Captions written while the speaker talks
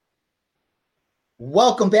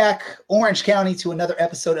Welcome back, Orange County, to another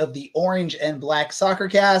episode of the Orange and Black Soccer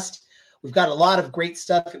Cast. We've got a lot of great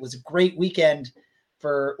stuff. It was a great weekend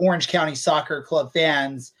for Orange County Soccer Club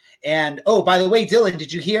fans. And, oh, by the way, Dylan,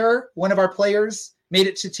 did you hear one of our players made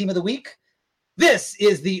it to Team of the Week? This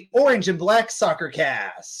is the Orange and Black Soccer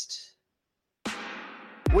Cast.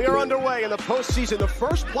 We are underway in the postseason, the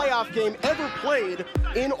first playoff game ever played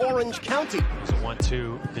in Orange County. It's a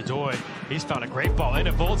 1-2, Bedoy. He's found a great ball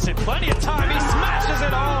into Voltson. Plenty of time. He smashes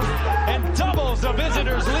it home and doubles the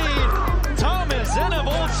visitors' lead. Thomas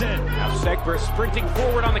Voltson. Now Segber sprinting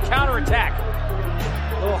forward on the counterattack.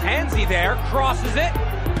 A little handsy there. Crosses it.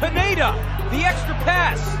 Pineda, the extra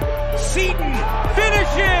pass. Seaton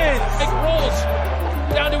finishes. It rolls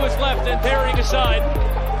down to his left and burying aside.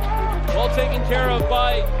 Well taken care of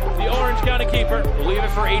by the Orange County keeper. We'll leave it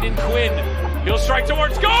for Aiden Quinn. He'll strike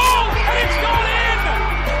towards goal, and it's gone in!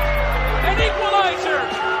 An equalizer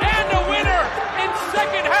and a winner in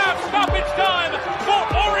second half stoppage time for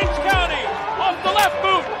Orange County off the left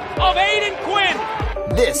boot of Aiden Quinn.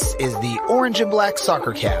 This is the Orange and Black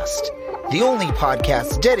Soccer Cast, the only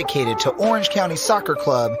podcast dedicated to Orange County Soccer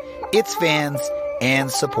Club, its fans,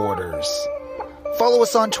 and supporters. Follow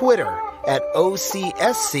us on Twitter at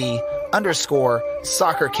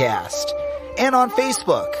OCSC_SoccerCast and on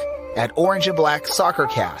Facebook at Orange and Black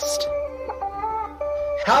SoccerCast.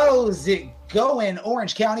 How's it going,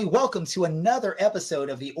 Orange County? Welcome to another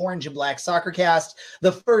episode of the Orange and Black SoccerCast,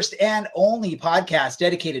 the first and only podcast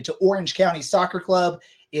dedicated to Orange County Soccer Club,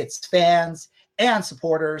 its fans, and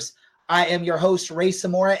supporters. I am your host, Ray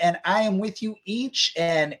Samora, and I am with you each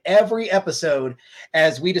and every episode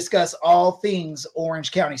as we discuss all things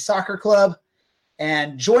Orange County Soccer Club.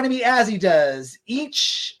 And joining me as he does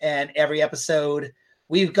each and every episode,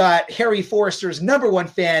 we've got Harry Forrester's number one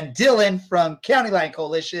fan, Dylan from County Line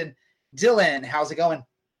Coalition. Dylan, how's it going?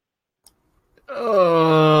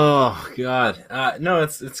 Oh, God. No,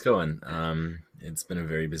 it's going. It's been a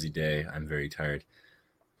very busy day. I'm very tired.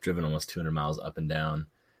 Driven almost 200 miles up and down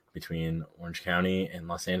between Orange County and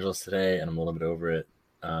Los Angeles today, and I'm a little bit over it.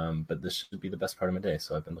 But this should be the best part of my day,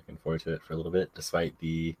 so I've been looking forward to it for a little bit, despite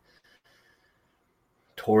the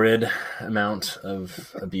torrid amount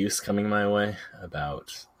of abuse coming my way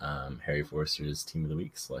about Harry Forrester's Team of the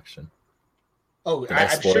Week selection. Oh, Did I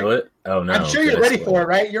spoil it? Oh, no. I'm sure you're ready for it,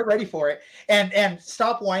 right? You're ready for it. And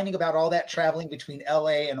stop whining about all that traveling between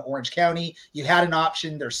LA and Orange County. You had an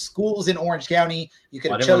option. There's schools in Orange County. You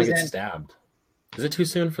could have chosen. I didn't want to get stabbed. Is it too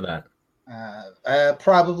soon for that?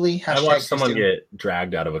 Probably. I watched someone get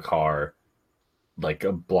dragged out of a car like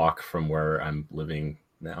a block from where I'm living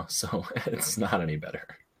now, so it's not any better.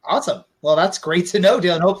 Awesome. Well, that's great to know,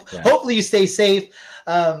 Dylan. Hopefully you stay safe.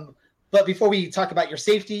 But before we talk about your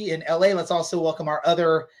safety in LA, let's also welcome our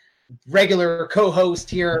other regular co-host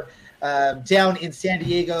here down in San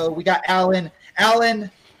Diego. We got Alan.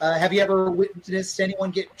 Alan, have you ever witnessed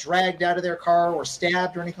anyone get dragged out of their car or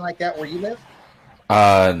stabbed or anything like that where you live?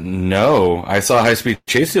 No. I saw a high-speed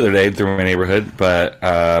chase the other day through my neighborhood, but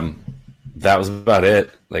that was about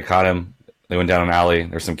it. They caught him. They went down an alley.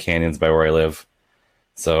 There's some canyons by where I live.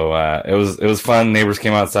 So it was fun. Neighbors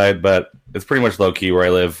came outside, but it's pretty much low-key where I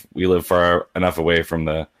live. We live far enough away from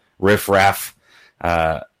the riff-raff.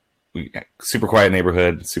 Super quiet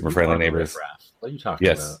neighborhood, super friendly neighbors. What are you talking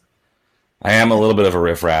about? Yes. I am a little bit of a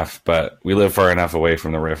riff-raff, but we live far enough away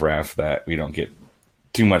from the riff-raff that we don't get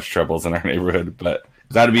too much troubles in our neighborhood. But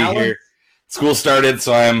glad to be here. School started,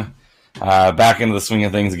 so I'm back into the swing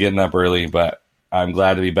of things, getting up early. But I'm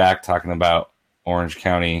glad to be back talking about Orange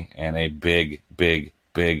County and a big, big,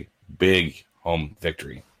 big, big home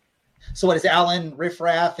victory. So what is Alan riff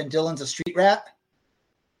raff and Dylan's a street rat?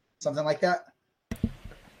 Something like that?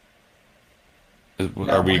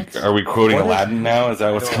 Are we quoting Aladdin now? Is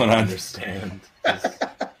that what's going on? I understand.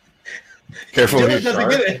 Careful. Dylan doesn't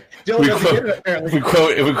get it. Dylan doesn't get it, apparently.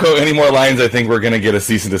 If we quote any more lines, I think we're going to get a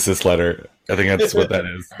cease and desist letter. I think that's what that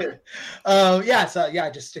is.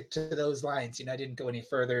 Just stick to those lines. I didn't go any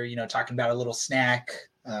further, talking about a little snack.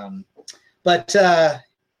 But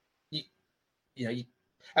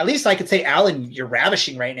at least I could say, Alan, you're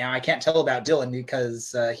ravishing right now. I can't tell about Dylan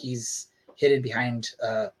because he's hidden behind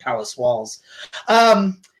palace walls.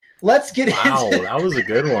 Let's get into that was a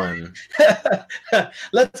good one.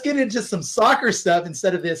 Let's get into some soccer stuff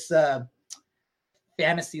instead of this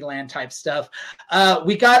Fantasyland type stuff.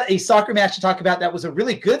 We got a soccer match to talk about. That was a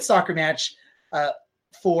really good soccer match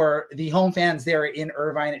for the home fans there in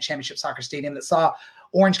Irvine at Championship Soccer Stadium that saw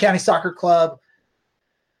Orange County Soccer Club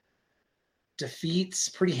defeats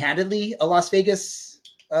pretty handedly a Las Vegas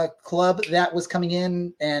club that was coming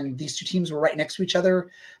in, and these two teams were right next to each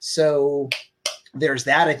other. So there's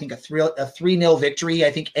that. I think a 3-0 victory.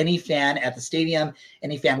 I think any fan at the stadium,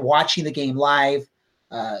 any fan watching the game live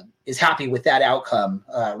is happy with that outcome.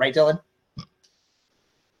 Right, Dylan?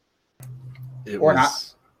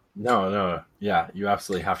 Not? No. Yeah, you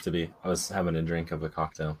absolutely have to be. I was having a drink of a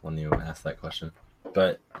cocktail when you asked that question.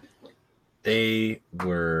 But they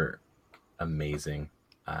were amazing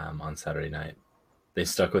on Saturday night. They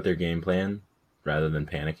stuck with their game plan rather than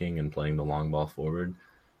panicking and playing the long ball forward.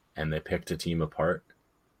 And they picked a team apart.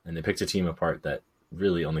 And they picked a team apart that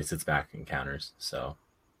really only sits back and counters. So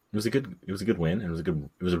it was a good win, and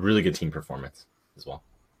it was a really good team performance as well.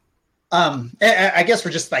 I guess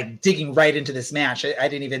we're just like digging right into this match. I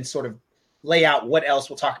didn't even sort of lay out what else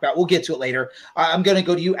we'll talk about. We'll get to it later. I'm going to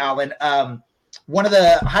go to you, Alan. One of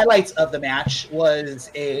the highlights of the match was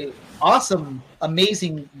a awesome,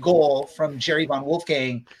 amazing goal from Jerry Von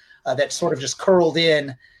Wolfgang that sort of just curled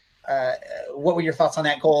in. What were your thoughts on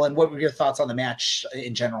that goal, and what were your thoughts on the match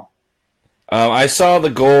in general? I saw the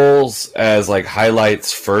goals as like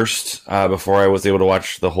highlights first before I was able to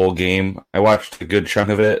watch the whole game. I watched a good chunk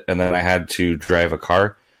of it, and then I had to drive a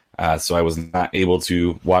car, so I was not able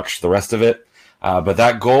to watch the rest of it. But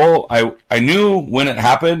that goal, I knew when it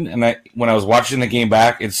happened, and when I was watching the game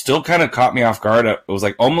back, it still kind of caught me off guard. It was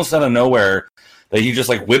like almost out of nowhere that he just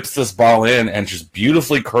like whips this ball in and just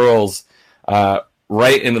beautifully curls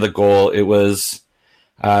right into the goal. It was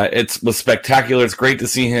spectacular. It's great to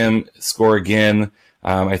see him score again.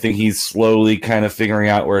 I think he's slowly kind of figuring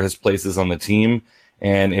out where his place is on the team.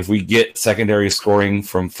 And if we get secondary scoring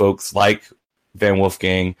from folks like Van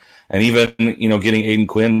Wolfgang, and even, getting Aiden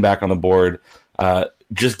Quinn back on the board,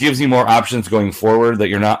 just gives you more options going forward, that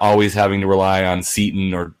you're not always having to rely on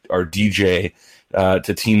Seaton or DJ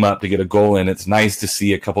to team up to get a goal in. It's nice to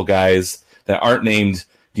see a couple guys that aren't named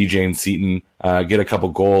DJ and Seaton get a couple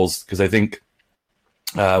goals, because I think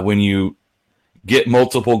when you get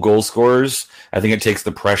multiple goal scorers, I think it takes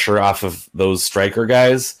the pressure off of those striker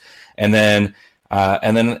guys. And then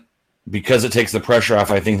because it takes the pressure off,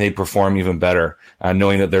 I think they perform even better,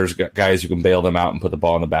 knowing that there's guys who can bail them out and put the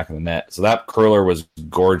ball in the back of the net. So that curler was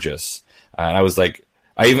gorgeous. And I was like,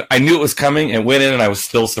 I knew it was coming and went in, and I was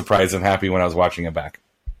still surprised and happy when I was watching it back.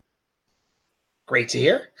 Great to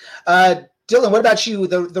hear. Dylan, what about you?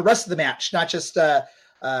 The rest of the match, not just the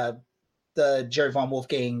Jerry Von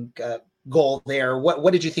Wolfgang goal there.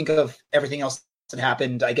 What did you think of everything else that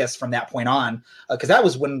happened, I guess, from that point on? Because that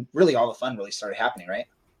was when really all the fun really started happening, right?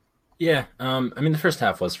 Yeah. The first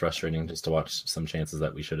half was frustrating, just to watch some chances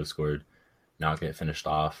that we should have scored not get finished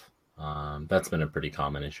off. That's been a pretty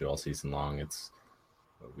common issue all season long.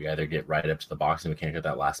 We either get right up to the box and we can't get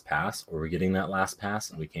that last pass, or we're getting that last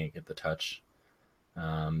pass and we can't get the touch.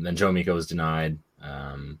 Then Joe Miko was denied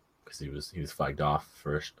because he was flagged off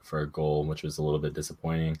for a goal, which was a little bit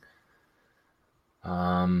disappointing.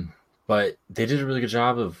 But they did a really good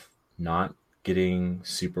job of not getting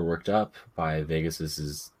super worked up by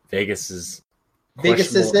Vegas's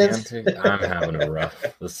questionable antics. I'm having a rough.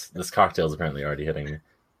 This cocktail is apparently already hitting me.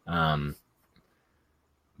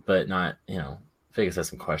 But not, Vegas has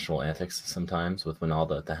some questionable antics sometimes with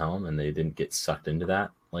Winalda at the helm, and they didn't get sucked into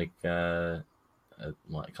that like a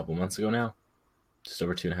couple months ago now, just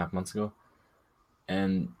over 2.5 months ago,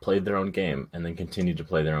 and played their own game, and then continued to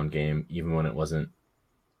play their own game even when it wasn't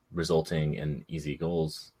resulting in easy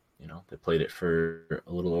goals. They played it for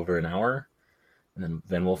a little over an hour, and then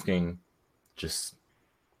Van Wolfgang just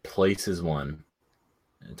places one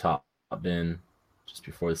and top in just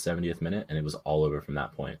before the 70th minute, and it was all over from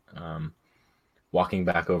that point. Walking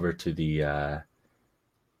back over to the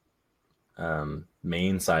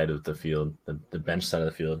main side of the field, the bench side of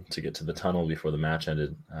the field, to get to the tunnel before the match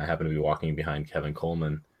ended, I happened to be walking behind Kevin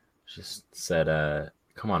Coleman. Just said,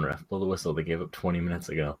 come on, ref, blow the whistle. They gave up 20 minutes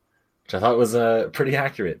ago, which I thought was pretty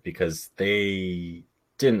accurate, because they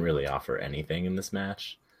didn't really offer anything in this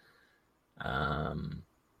match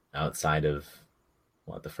outside of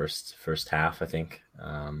the first half. I think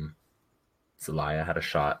Zelaya had a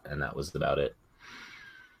shot, and that was about it.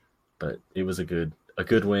 But it was a good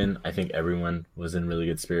win. I think everyone was in really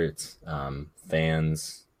good spirits.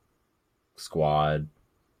 Fans, squad,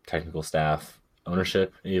 technical staff,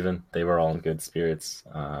 ownership, even, they were all in good spirits.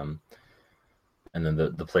 And then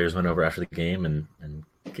the players went over after the game and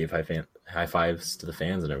gave high fives to the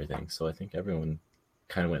fans and everything. So I think everyone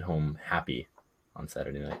kind of went home happy on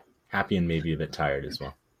Saturday night. Happy and maybe a bit tired as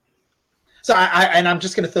well. So I'm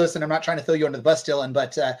just going to throw this, and I'm not trying to throw you under the bus, Dylan,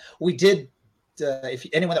 but we did, if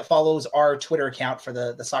anyone that follows our Twitter account for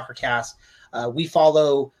the Soccer Cast, we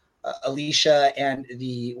follow Alicia and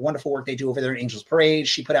the wonderful work they do over there in Angels Parade.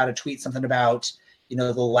 She put out a tweet, something about,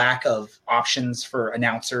 the lack of options for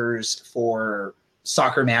announcers for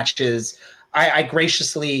soccer matches. I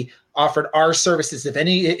graciously offered our services. If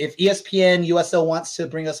ESPN USL wants to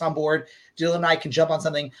bring us on board, Dylan and I can jump on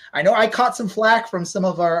something. I know I caught some flack from some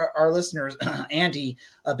of our listeners, Andy,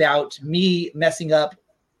 about me messing up,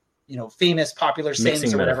 famous popular sayings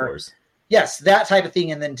Mixing or whatever. metaphors. Yes, that type of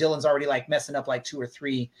thing. And then Dylan's already like messing up like 2 or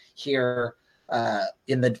 3 here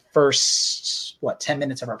in the first 10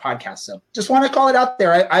 minutes of our podcast. So just want to call it out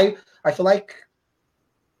there. I feel like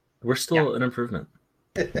we're still an improvement.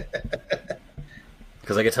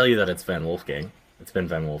 Because I can tell you that it's Van Wolfgang. It's been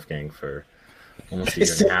Van Wolfgang for almost a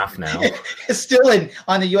year and a half now. It's still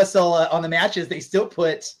on the USL on the matches. They still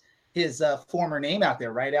put his former name out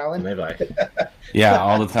there, right, Alan? Maybe. Yeah,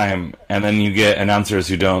 all the time. And then you get announcers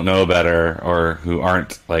who don't know better or who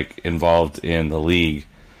aren't like involved in the league,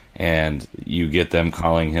 and you get them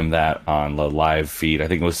calling him that on the live feed. I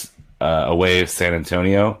think it was away San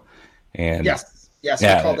Antonio. And yes, yeah,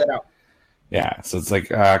 we called that out. Yeah, so it's like,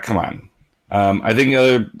 come on. I think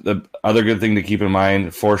the other good thing to keep in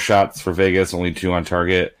mind, 4 shots for Vegas, only 2 on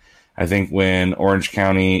target. I think when Orange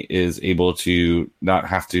County is able to not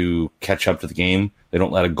have to catch up to the game, they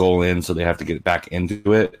don't let a goal in, so they have to get back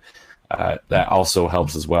into it. That also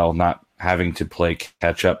helps as well, not having to play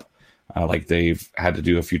catch up like they've had to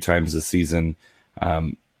do a few times this season.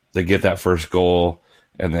 They get that first goal,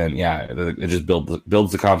 and then, it just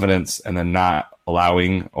builds the confidence, and then not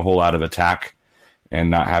allowing a whole lot of attack and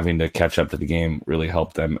not having to catch up to the game really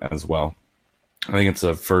helped them as well. I think it's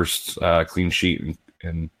a first clean sheet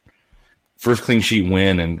and first clean sheet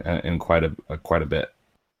win in quite a bit,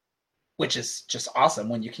 which is just awesome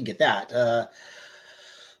when you can get that.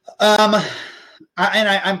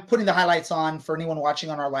 I'm putting the highlights on for anyone watching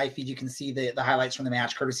on our live feed. You can see the highlights from the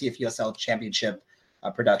match, courtesy of USL Championship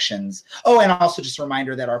Productions. Oh, and also just a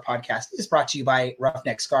reminder that our podcast is brought to you by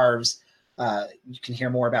Roughneck Scarves. You can hear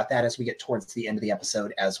more about that as we get towards the end of the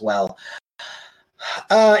episode as well.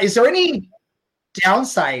 Is there any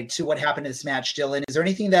downside to what happened in this match, Dylan? Is there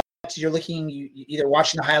anything that you're looking, either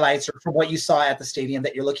watching the highlights or from what you saw at the stadium,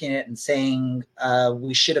 that you're looking at and saying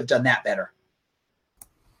we should have done that better?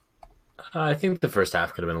 I think the first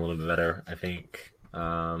half could have been a little bit better. I think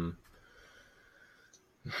I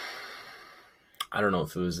don't know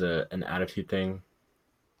if it was an attitude thing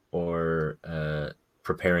or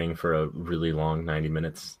preparing for a really long 90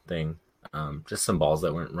 minutes thing. Just some balls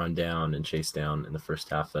that weren't run down and chased down in the first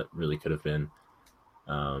half that really could have been.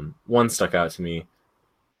 One stuck out to me,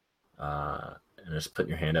 and just putting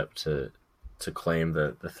your hand up to claim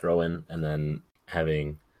the throw in, and then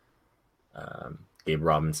having Gabe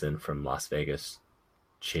Robinson from Las Vegas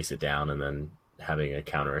chase it down, and then having a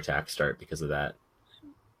counterattack start because of that.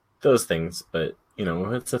 Those things, but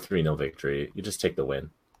it's a 3-0 victory. You just take the win.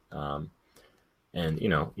 And,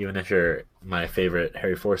 even if you're my favorite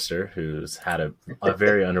Harry Forster, who's had a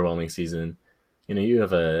very underwhelming season, you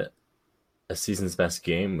have a season's best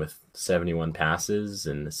game with 71 passes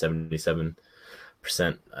and 77%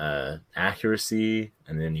 accuracy,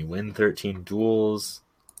 and then you win 13 duels,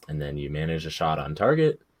 and then you manage a shot on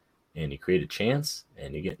target, and you create a chance,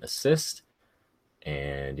 and you get an assist,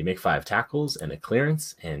 and you make 5 tackles and a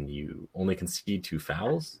clearance, and you only concede 2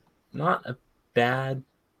 fouls. Not a bad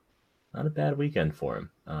weekend for him.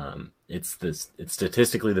 It's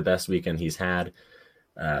statistically the best weekend he's had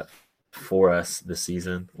for us this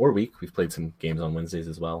season or week. We've played some games on Wednesdays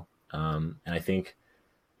as well. And I think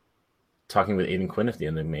talking with Aiden Quinn at the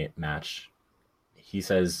end of the match, he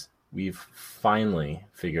says we've finally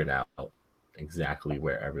figured out exactly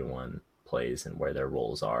where everyone plays and where their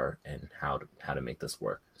roles are and how to make this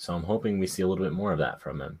work. So I'm hoping we see a little bit more of that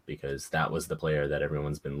from him, because that was the player that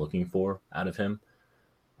everyone's been looking for out of him.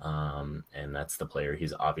 And that's the player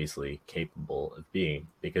he's obviously capable of being,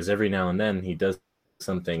 because every now and then he does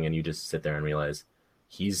something and you just sit there and realize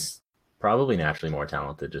he's probably naturally more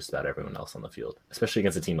talented just about everyone else on the field, especially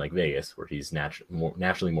against a team like Vegas, where he's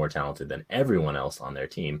naturally more talented than everyone else on their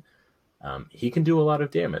team. He can do a lot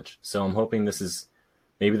of damage. So I'm hoping this is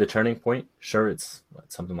maybe the turning point. Sure, it's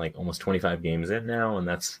something like almost 25 games in now, and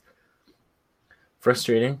that's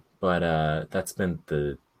frustrating, but that's been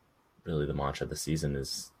really the mantra of the season.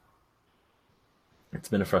 It's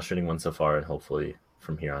been a frustrating one so far, and hopefully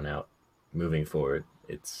from here on out, moving forward,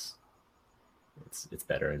 it's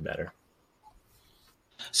better and better.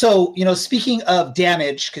 So, speaking of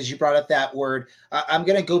damage, because you brought up that word, I'm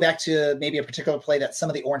going to go back to maybe a particular play that some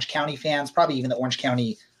of the Orange County fans, probably even the Orange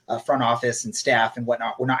County front office and staff and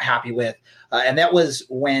whatnot, were not happy with. And that was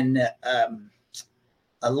when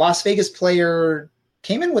a Las Vegas player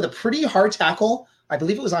came in with a pretty hard tackle. I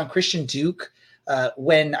believe it was on Christian Duke,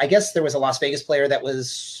 when I guess there was a Las Vegas player that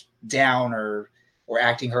was down or or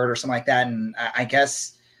acting hurt or something like that. And I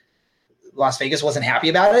guess Las Vegas wasn't happy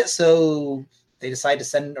about it. So they decide to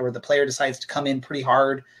send, or the player decides to come in pretty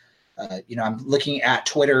hard. I'm looking at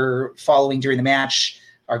Twitter following during the match.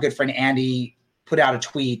 Our good friend Andy put out a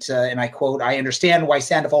tweet, and I quote, "I understand why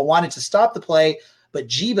Sandoval wanted to stop the play, but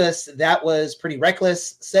Jeebus, that was pretty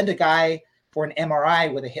reckless. Send a guy for an MRI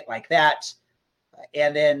with a hit like that."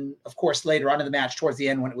 And then, of course, later on in the match, towards the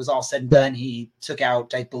end, when it was all said and done, he took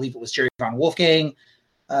out, I believe it was Jerry Von Wolfgang.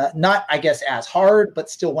 Not, I guess, as hard, but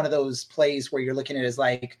still one of those plays where you're looking at it as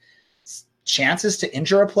like chances to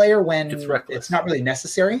injure a player when it's not really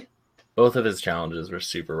necessary. Both of his challenges were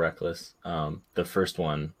super reckless. The first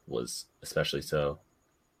one was especially so,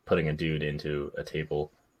 putting a dude into a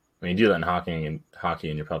table. I mean, you do that in hockey, and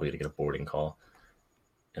you're probably going to get a boarding call.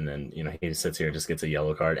 And then, he sits here and just gets a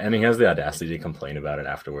yellow card. And he has the audacity to complain about it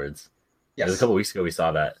afterwards. Yes. A couple weeks ago, we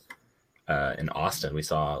saw that in Austin. We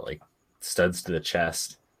saw, like, studs to the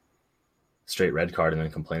chest, straight red card, and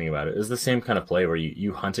then complaining about it. It was the same kind of play where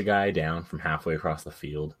you hunt a guy down from halfway across the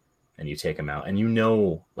field and you take him out.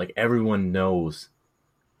 And like, everyone knows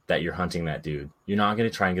that you're hunting that dude. You're not going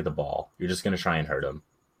to try and get the ball. You're just going to try and hurt him.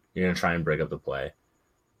 You're going to try and break up the play.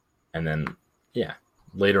 And then,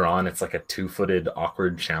 later on, it's like a 2-footed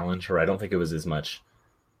awkward challenge where I don't think it was as much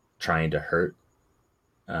trying to hurt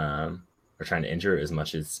or trying to injure as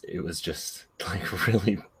much as it was just like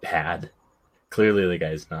really bad. Clearly the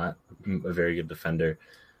guy's not a very good defender.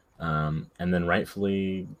 And then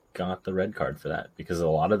rightfully got the red card for that, because a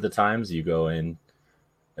lot of the times you go in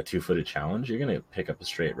a 2-footed challenge, you're going to pick up a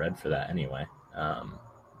straight red for that anyway.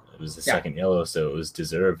 It was the second yellow, so it was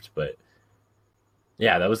deserved, but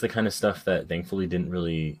yeah, that was the kind of stuff that thankfully didn't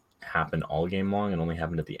really happen all game long and only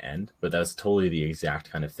happened at the end. But that's totally the exact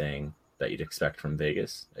kind of thing that you'd expect from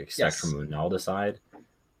Vegas, from Unalda side.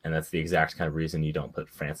 And that's the exact kind of reason you don't put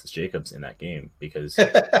Francis Jacobs in that game, because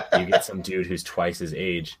you get some dude who's twice his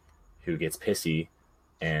age who gets pissy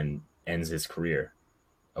and ends his career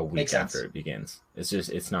a week after it begins.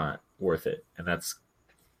 It's not worth it. And that's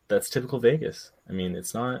typical Vegas. I mean,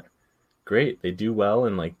 it's not great. They do well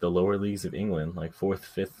in like the lower leagues of England, like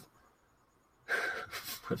 4th,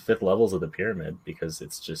 5th levels of the pyramid, because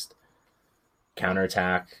it's just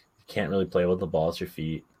counterattack. You can't really play with the ball at your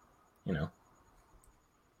feet. No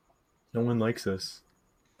one likes us.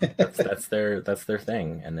 That's their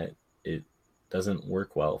thing, and it doesn't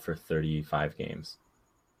work well for 35 games.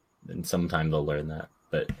 And sometime they'll learn that,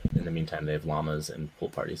 but in the meantime, they have llamas and pool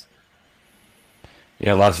parties.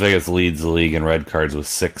 Yeah, Las Vegas leads the league in red cards with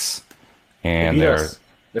 6. And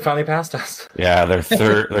they finally passed us. Yeah, they're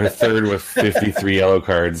third. They're third with 53 yellow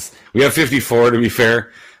cards. We have 54, to be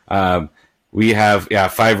fair. We have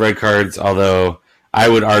 5 red cards. Although I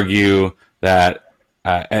would argue that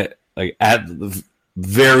at the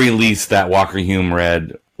very least, that Walker Hume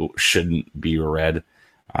red shouldn't be a red.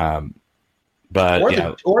 But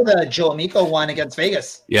or the Joe Amico one against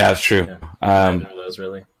Vegas. Yeah, that's true. Yeah. I don't know those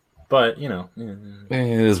really, but it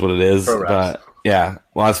is what it is. But yeah,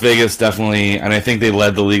 Las Vegas definitely, and I think they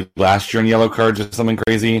led the league last year in yellow cards or something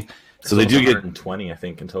crazy. So they do get 120, I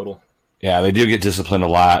think, in total. Yeah, they do get disciplined a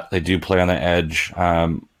lot. They do play on the edge.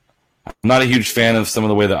 I'm not a huge fan of some of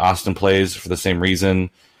the way that Austin plays for the same reason.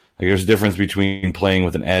 Like, there's a difference between playing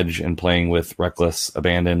with an edge and playing with reckless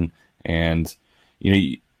abandon, and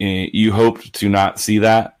you hope to not see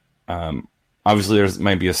that. Obviously, there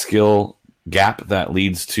might be a skill gap that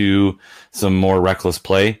leads to some more reckless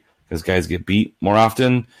play, because guys get beat more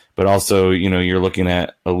often, but also, you're looking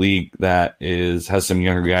at a league that has some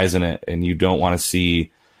younger guys in it, and you don't want to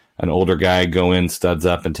see an older guy go in, studs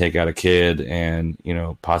up, and take out a kid and,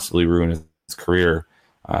 possibly ruin his career,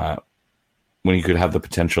 when he could have the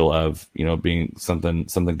potential of, being something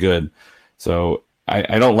good. So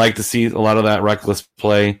I don't like to see a lot of that reckless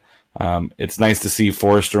play. It's nice to see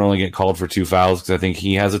Forrester only get called for 2 fouls, because I think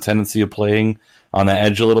he has a tendency of playing on the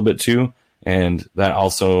edge a little bit too. And that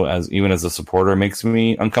also, even as a supporter, makes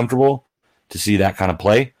me uncomfortable to see that kind of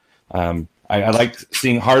play. I like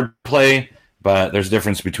seeing hard play, but there's a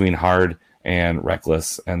difference between hard and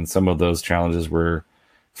reckless. And some of those challenges were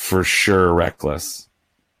for sure reckless.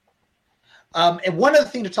 And one other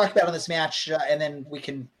thing to talk about on this match, and then we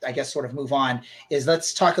can, I guess, sort of move on, is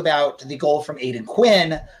let's talk about the goal from Aiden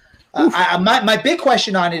Quinn. My big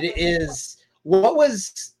question on it is, what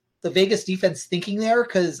was the Vegas defense thinking there?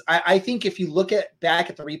 Because I think if you look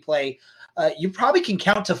back at the replay, you probably can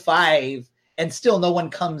count to 5 and still no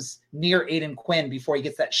one comes near Aiden Quinn before he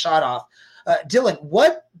gets that shot off. Dylan,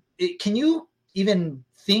 can you even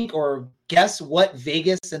think or guess what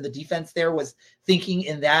Vegas and the defense there was thinking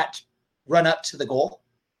in that run up to the goal?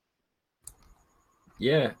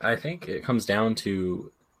 Yeah, I think it comes down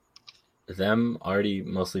to them already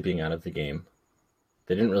mostly being out of the game.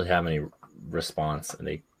 They didn't really have any response, and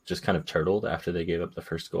they just kind of turtled after they gave up the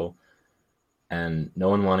first goal. And no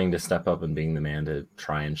one wanting to step up and being the man to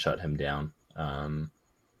try and shut him down.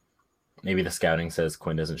 Maybe the scouting says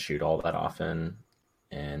Quinn doesn't shoot all that often,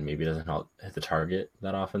 and maybe doesn't hit the target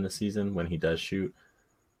that often this season when he does shoot.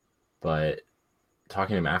 But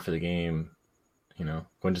talking to him after the game,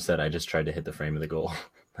 Quinn just said, "I just tried to hit the frame of the goal."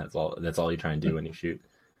 That's all you try and do when you shoot,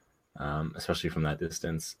 especially from that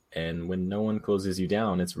distance. And when no one closes you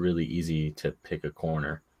down, it's really easy to pick a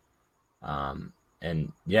corner.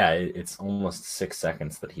 And yeah, it's almost 6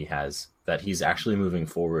 seconds that he's actually moving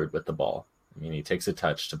forward with the ball. I mean, he takes a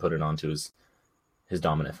touch to put it onto his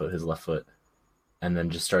dominant foot, his left foot, and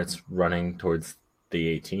then just starts running towards the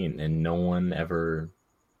 18. And no one ever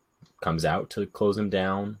comes out to close him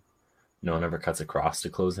down. No one ever cuts across to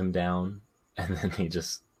close him down. And then he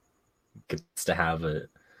just gets to have a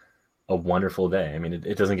wonderful day. I mean,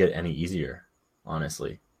 it doesn't get any easier,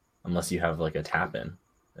 honestly, unless you have like a tap in.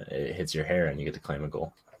 It hits your hair and you get to claim a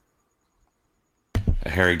goal. A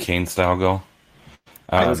Harry Kane style goal.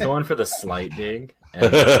 I was going for the slight dig,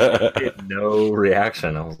 and I had no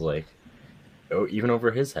reaction. I was like, oh, even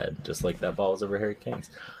over his head, just like that ball was over Harry Kane's.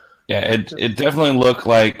 Yeah, it definitely looked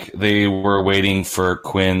like they were waiting for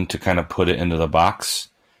Quinn to kind of put it into the box.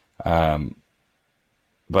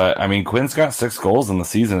 But, I mean, Quinn's got 6 goals in the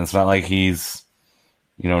season. It's not like he's,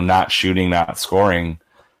 not shooting, not scoring.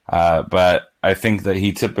 But I think that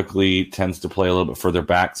he typically tends to play a little bit further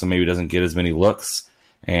back, so maybe doesn't get as many looks.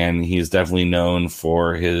 And he's definitely known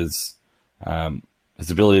for his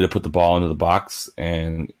ability to put the ball into the box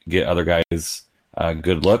and get other guys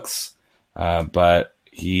good looks. But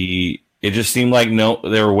it just seemed like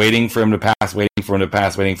they were waiting for him to pass, waiting for the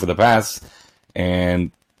pass.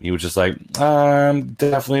 And he was just like, I'm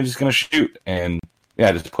definitely just going to shoot. And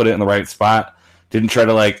yeah, just put it in the right spot. Didn't try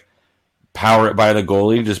to power it by the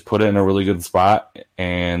goalie, just put it in a really good spot,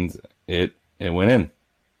 and it went in.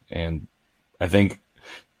 And I think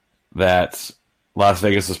that Las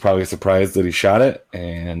Vegas was probably surprised that he shot it,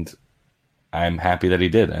 and I'm happy that he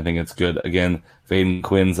did. I think it's good. Again, Vaden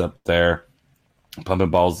Quinn's up there pumping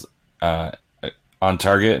balls on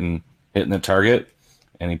target and hitting the target,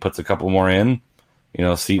 and he puts a couple more in.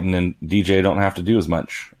 Seaton and DJ don't have to do as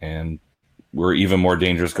much, and we're even more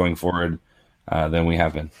dangerous going forward than we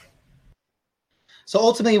have been. So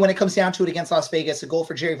ultimately, when it comes down to it against Las Vegas, a goal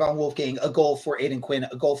for Jerry Von Wolfgang, a goal for Aiden Quinn,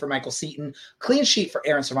 a goal for Michael Seaton, clean sheet for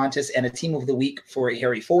Aaron Cervantes, and a team of the week for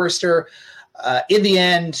Harry Forrester. In the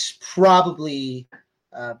end, probably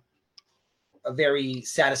a very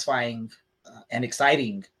satisfying and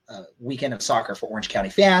exciting weekend of soccer for Orange County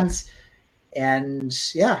fans. And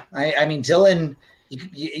yeah, I mean, Dylan,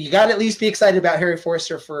 you got to at least be excited about Harry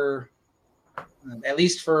Forrester for at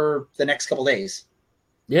least for the next couple days.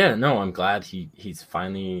 Yeah, no, I'm glad he's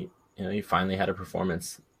finally had a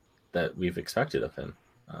performance that we've expected of him.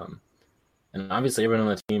 And obviously everyone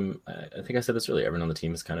on the team, I think I said this earlier, everyone on the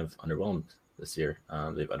team is kind of underwhelmed this year.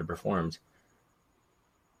 They've underperformed,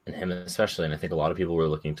 and him especially. And I think a lot of people were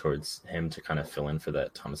looking towards him to kind of fill in for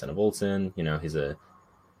that Thomas Enevoldsen.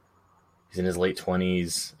 He's in his late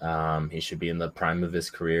 20s. He should be in the prime of his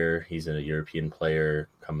career. He's a European player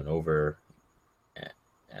coming over,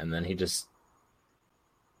 and then he just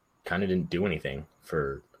kind of didn't do anything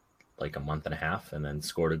for like a month and a half, and then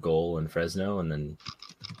scored a goal in Fresno, and then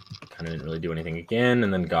kind of didn't really do anything again,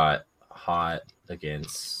 and then got hot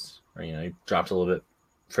against, he dropped a little bit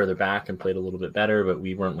further back and played a little bit better, but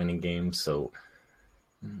we weren't winning games, so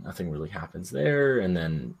nothing really happens there. And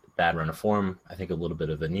then bad run of form, I think a little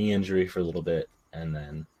bit of a knee injury for a little bit, and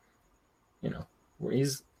then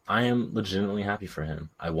I am legitimately happy for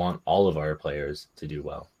him. I want all of our players to do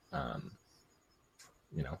well.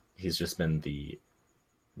 He's just been the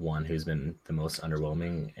one who's been the most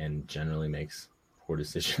underwhelming and generally makes poor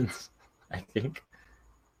decisions. I think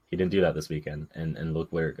he didn't do that this weekend, and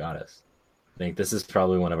look where it got us. I think this is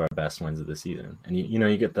probably one of our best wins of the season. And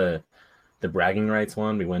you get the bragging rights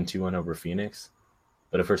one. We win 2-1 over Phoenix,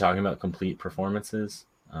 but if we're talking about complete performances,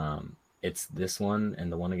 it's this one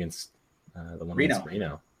and the one against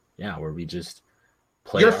Reno. Yeah, where we just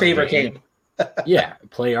play your favorite game. Yeah,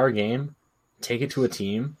 play our game, take it to a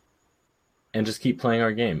team, and just keep playing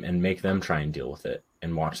our game and make them try and deal with it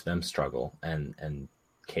and watch them struggle and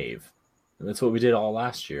cave. And that's what we did all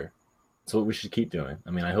last year. That's what we should keep doing.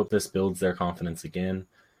 I mean, I hope this builds their confidence again,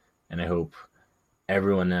 and I hope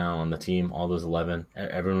everyone now on the team, all those 11,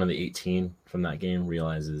 everyone on the 18 from that game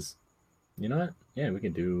realizes, you know what? Yeah, we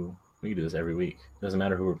can do this every week. It doesn't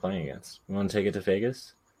matter who we're playing against. We want to take it to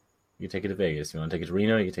Vegas? You can take it to Vegas. You want to take it to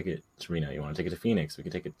Reno? You can take it to Reno. You want to take it to Phoenix? We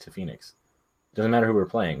can take it to Phoenix. It doesn't matter who we're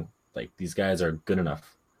playing. Like, these guys are good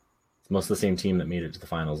enough. It's most of the same team that made it to the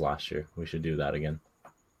finals last year. We should do that again.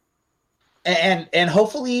 And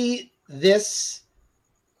hopefully this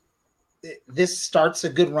starts a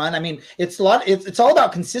good run. I mean, it's all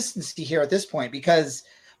about consistency here at this point, because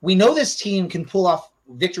we know this team can pull off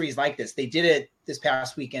victories like this. They did it this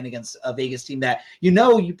past weekend against a Vegas team that,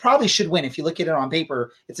 you probably should win. If you look at it on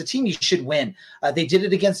paper, it's a team you should win. They did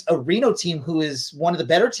it against a Reno team who is one of the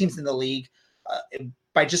better teams in the league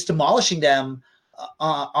by just demolishing them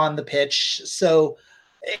on the pitch. So,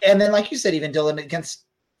 and then like you said, even Dylan, against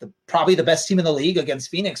probably the best team in the league against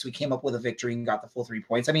Phoenix, we came up with a victory and got the full 3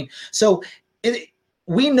 points. I mean, so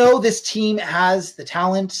we know this team has the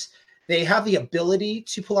talent. They have the ability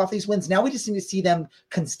to pull off these wins. Now we just need to see them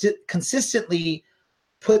consistently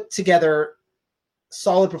put together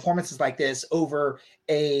solid performances like this over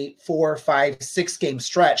a 4, 5, 6 game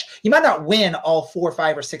stretch. You might not win all 4,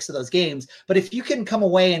 5, or 6 of those games, but if you can come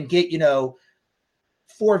away and get,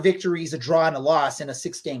 4 victories, a draw, and a loss in a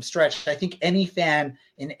 6-game stretch, I think any fan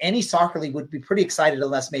in any soccer league would be pretty excited,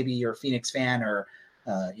 unless maybe you're a Phoenix fan or,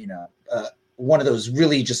 one of those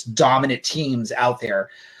really just dominant teams out there.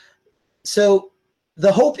 So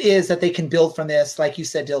the hope is that they can build from this, like you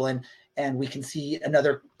said, Dylan, and we can see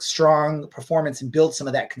another strong performance and build some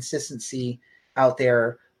of that consistency out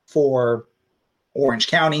there for Orange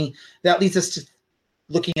County. That leads us to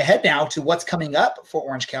looking ahead now to what's coming up for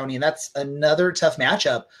Orange County, and that's another tough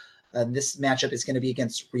matchup. This matchup is going to be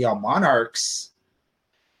against Real Monarchs.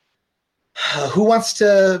 Who wants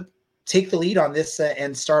to take the lead on this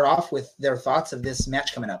and start off with their thoughts of this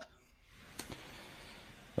match coming up?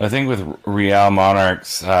 I think with Real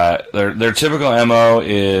Monarchs, their typical MO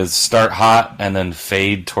is start hot and then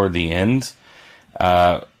fade toward the end.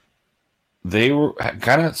 They were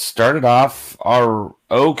kind of started off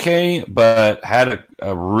okay, but had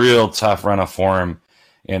a real tough run of form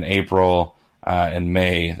in April and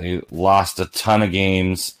May. They lost a ton of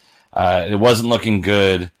games. It wasn't looking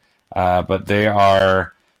good, but they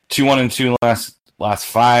are 2-1-2 last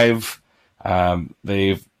 5.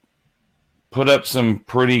 They've put up some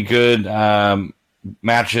pretty good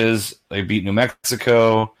matches. They beat New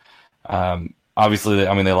Mexico. Obviously,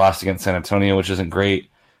 they lost against San Antonio, which isn't great.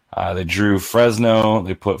 They drew Fresno.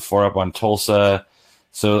 They put 4 up on Tulsa.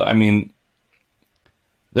 So,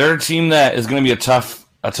 they're a team that is going to be a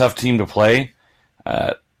tough team to play.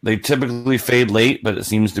 They typically fade late, but it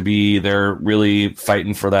seems to be they're really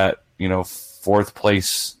fighting for that, 4th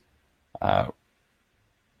place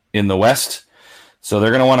in the West. So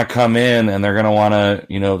they're going to want to come in, and they're going to want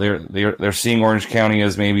to, they're seeing Orange County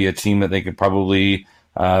as maybe a team that they could probably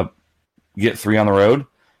get 3 on the road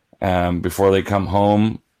before they come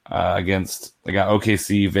home against. They got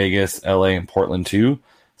OKC, Vegas, LA, and Portland too.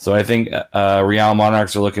 So I think Real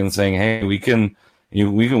Monarchs are looking and saying, hey, we can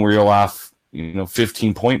reel off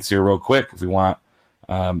 15 points here real quick if we want.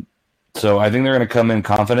 So I think they're going to come in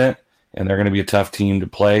confident, and they're going to be a tough team to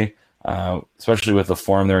play, especially with the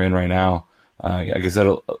form they're in right now. Like I said,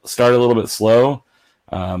 it'll start a little bit slow,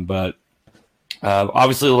 but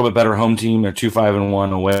obviously a little bit better home team. They're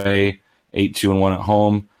 2-5-1 away, 8-2-1 at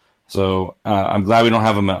home. So I'm glad we don't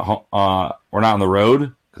have them at home. We're not on the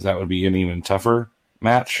road, because that would be an even tougher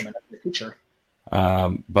match.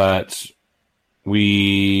 But they're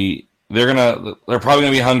probably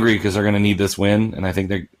gonna be hungry, because they're gonna need this win, and I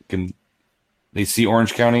think they see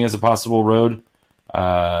Orange County as a possible road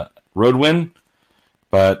win.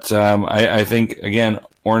 But I think, again,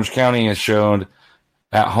 Orange County has shown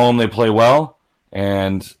at home they play well,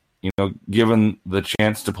 and given the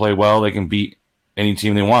chance to play well, they can beat any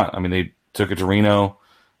team they want. They took it to Reno.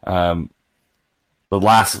 The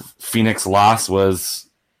last Phoenix loss was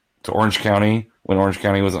to Orange County when Orange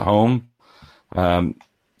County was at home.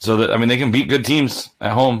 So that they can beat good teams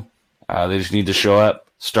at home. They just need to show up,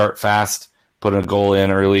 start fast, put a goal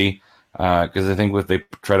in early. Because I think if they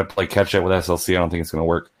try to play catch up with SLC, I don't think it's going to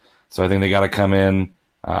work. So I think they got to come in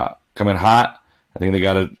hot. I think they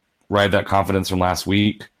got to ride that confidence from last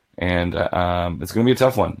week, and it's going to be a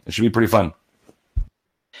tough one. It should be pretty fun.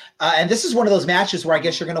 And this is one of those matches where I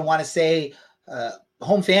guess you're going to want to say,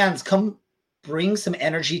 home fans, come bring some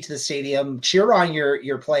energy to the stadium, cheer on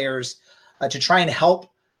your players to try and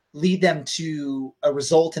help lead them to a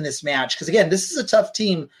result in this match. Because again, this is a tough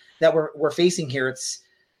team that we're facing here. It's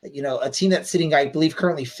a team that's sitting, I believe,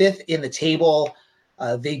 currently 5th in the table.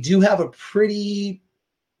 They do have a pretty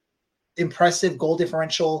impressive goal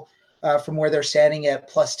differential from where they're standing at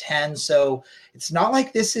 +10. So it's not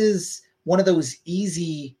like this is one of those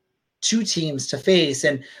easy two teams to face.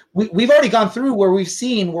 And we've already gone through where we're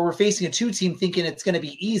facing a two team thinking it's going to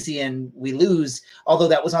be easy and we lose, although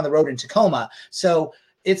that was on the road in Tacoma. So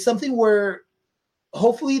it's something where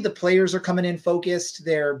hopefully the players are coming in focused.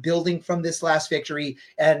 They're building from this last victory,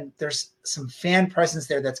 and there's some fan presence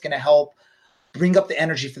there that's going to help bring up the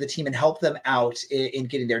energy for the team and help them out in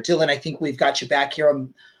getting there. Dylan, I think we've got you back here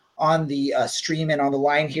on the stream and on the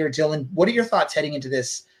line here. Dylan, what are your thoughts heading into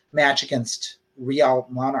this match against Real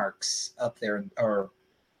Monarchs up there or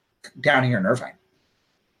down here in Irvine?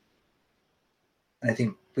 And I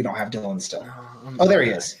think we don't have Dylan still. Oh, there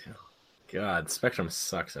he is. God, Spectrum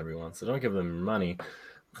sucks, everyone. So don't give them money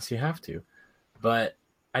unless you have to. But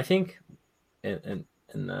I think, in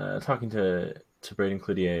talking to Braden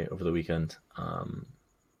Cloutier over the weekend,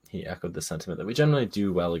 he echoed the sentiment that we generally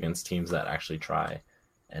do well against teams that actually try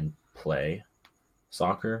and play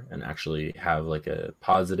soccer and actually have like a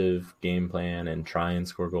positive game plan and try and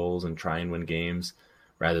score goals and try and win games,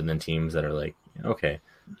 rather than teams that are like, okay,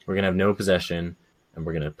 we're going to have no possession and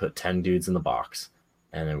we're going to put 10 dudes in the box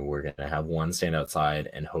and then we're going to have one stand outside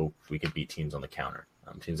and hope we can beat teams on the counter.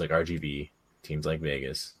 Teams like RGV, teams like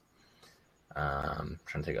Vegas, trying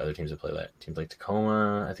to think of other teams that play that. Teams like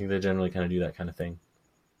Tacoma, I think they generally kind of do that kind of thing.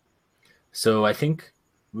 So I think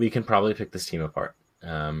we can probably pick this team apart.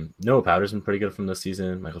 Noah Powder's been pretty good from this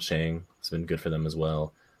season. Michael Shang has been good for them as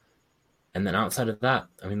well. And then outside of that,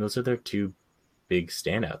 I mean, those are their two big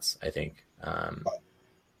standouts, I think.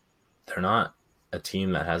 They're not a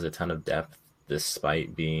team that has a ton of depth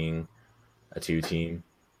despite being a two team.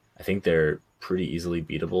 I think they're pretty easily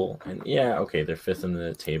beatable. And yeah, okay, they're fifth in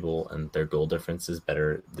the table and their goal difference is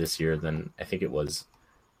better this year than I think it was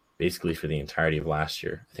basically for the entirety of last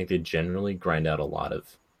year. I think they generally grind out a lot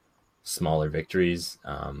of smaller victories.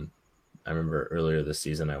 I remember earlier this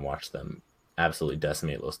season I watched them absolutely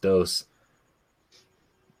decimate Los Dos,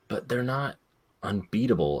 but they're not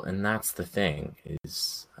unbeatable, and that's the thing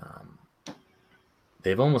is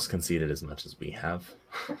they've almost conceded as much as we have.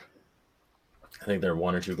 I think they're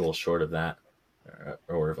 1 or 2 goals short of that,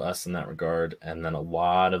 or of us in that regard, and then a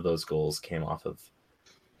lot of those goals came off of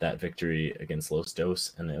that victory against Los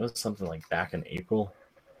Dos, and it was something like back in April,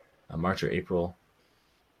 March or April.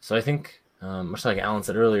 So I think, much like Alan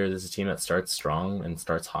said earlier, this is a team that starts strong and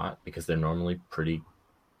starts hot because they're normally pretty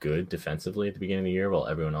good defensively at the beginning of the year while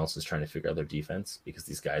everyone else is trying to figure out their defense because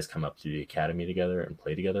these guys come up through the academy together and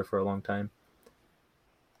play together for a long time.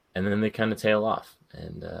 And then they kind of tail off.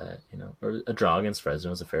 And, or a draw against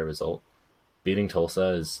Fresno is a fair result. Beating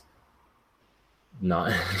Tulsa is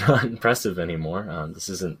not impressive anymore. This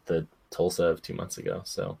isn't the Tulsa of 2 months ago.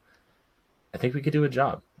 So I think we could do a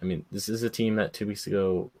job. I mean, this is a team that 2 weeks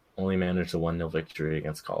ago only managed a 1-0 victory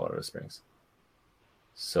against Colorado Springs.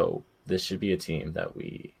 So this should be a team that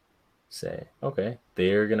we say, okay,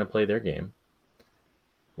 they're going to play their game.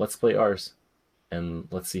 Let's play ours. And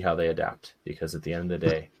let's see how they adapt. Because at the end of the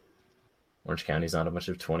day, Orange County's not a bunch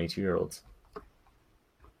of 22-year-olds.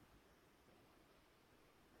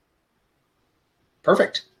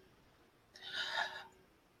 Perfect.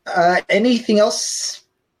 Anything else,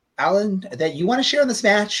 Alan, that you want to share on this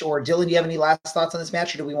match? Or Dylan, do you have any last thoughts on this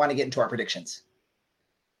match? Or do we want to get into our predictions?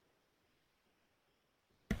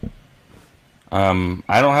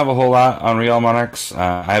 I don't have a whole lot on Real Monarchs.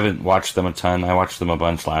 I haven't watched them a ton. I watched them a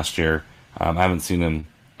bunch last year. I haven't seen them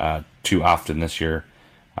too often this year.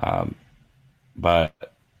 But,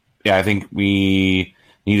 yeah, I think we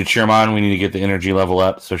need to cheer them on. We need to get the energy level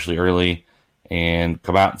up, especially early, and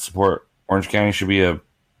come out and support. Orange County should be a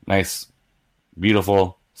nice,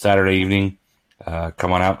 beautiful Saturday evening.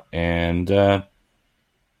 Come on out and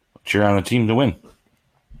cheer on the team to win.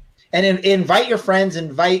 And invite your friends,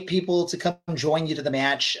 invite people to come join you to the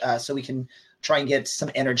match so we can try and get some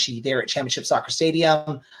energy there at Championship Soccer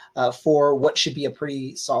Stadium for what should be a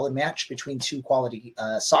pretty solid match between two quality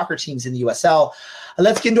soccer teams in the USL.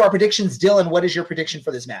 Let's get into our predictions. Dylan, what is your prediction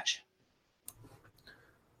for this match?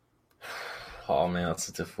 Oh, man, that's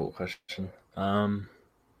a difficult question. I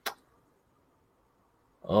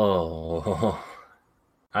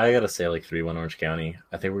got to say like 3-1 Orange County.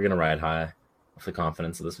 I think we're going to ride high with the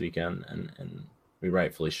confidence of this weekend, and we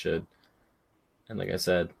rightfully should. And like I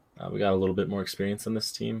said, we got a little bit more experience on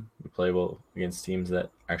this team. We play well against teams that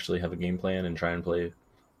actually have a game plan and try and play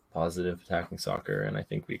positive attacking soccer, and I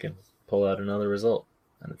think we can pull out another result.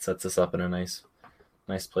 And it sets us up in a nice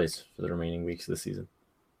place for the remaining weeks of the season.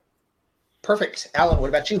 Perfect. Alan, what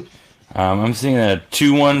about you? I'm seeing a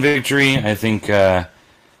 2-1 victory. I think they're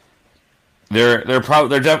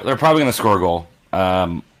probably going to score a goal.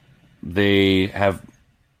 They have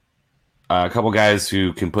a couple guys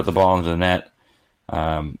who can put the ball into the net.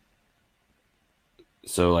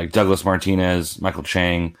 So like Douglas Martinez, Michael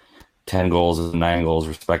Chang, 10 goals and 9 goals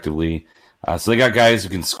respectively. So they got guys who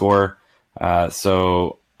can score.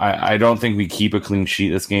 So I don't think we keep a clean sheet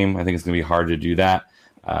this game. I think it's going to be hard to do that.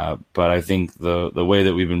 But I think the way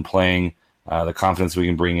that we've been playing, the confidence we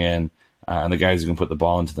can bring in, and the guys who can put the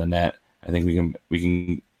ball into the net, I think we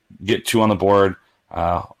can get 2 on the board,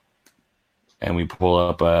 and we pull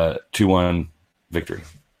up a 2-1 victory.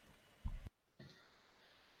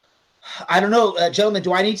 I don't know, gentlemen.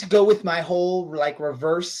 Do I need to go with my whole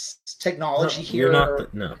reverse technology here?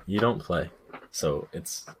 No, you don't play. So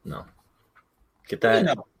it's no. Get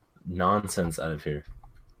that nonsense out of here.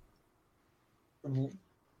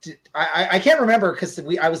 I can't remember because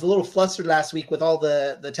I was a little flustered last week with all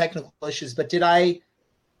the technical issues. But did I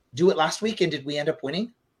do it last week, and did we end up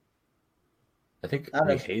winning? I think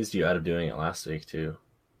we hazed you out of doing it last week too.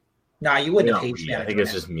 Nah, you wouldn't have hazed me. I think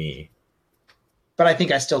it's just me. But I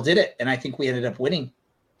think I still did it, and I think we ended up winning.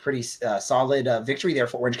 Pretty solid victory there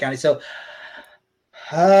for Orange County. So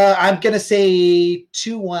I'm going to say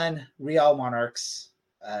 2-1 Real Monarchs.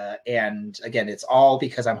 And again, it's all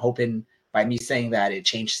because I'm hoping by me saying that it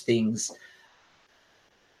changed things.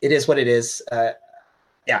 It is what it is.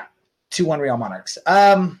 2-1 Real Monarchs.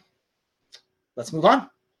 Let's move on.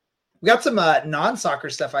 We got some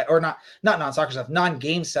non-soccer stuff, not non-soccer stuff,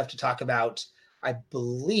 non-game stuff to talk about. I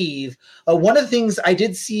believe one of the things I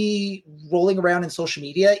did see rolling around in social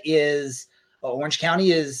media is Orange County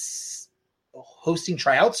is hosting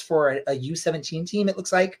tryouts for a U17 team. It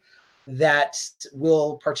looks like that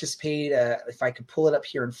will participate. If I could pull it up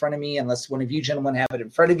here in front of me, unless one of you gentlemen have it in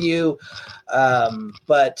front of you. But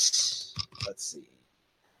let's see.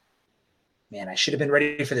 Man, I should have been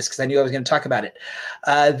ready for this because I knew I was going to talk about it.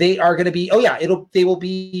 They are going to be. They will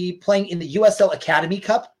be playing in the USL Academy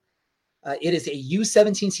Cup. It is a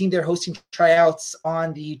U17 team. They're hosting tryouts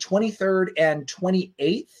on the 23rd and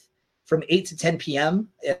 28th from 8 to 10 p.m.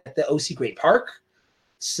 at the OC Great Park.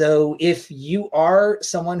 So if you are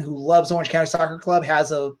someone who loves Orange County Soccer Club,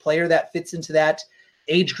 has a player that fits into that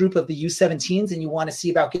age group of the U17s, and you want to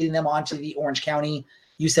see about getting them onto the Orange County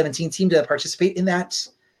U17 team to participate in that,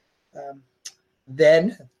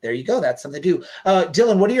 then there you go. That's something to do.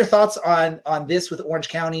 Dylan, what are your thoughts on this with Orange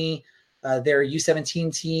County? Their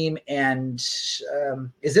U17 team, and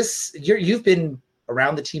is this you've been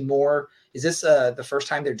around the team more? Is this the first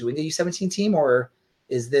time they're doing a U17 team, or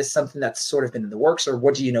is this something that's sort of been in the works, or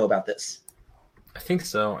what do you know about this? I think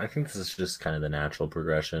so. I think this is just kind of the natural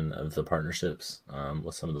progression of the partnerships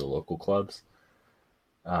with some of the local clubs,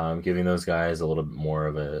 giving those guys a little bit more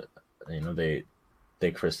of a,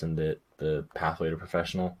 they christened it the pathway to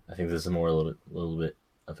professional. I think this is more a little bit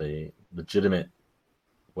of a legitimate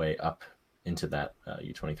way up into that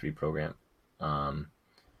U23 program.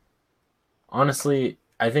 Honestly,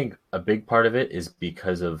 I think a big part of it is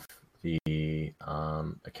because of the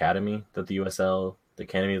academy that the USL, the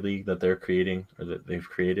Academy League that they're creating, or that they've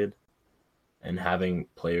created, and having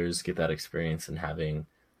players get that experience, and having,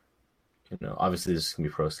 obviously there's going to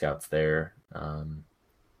be pro scouts there,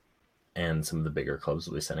 and some of the bigger clubs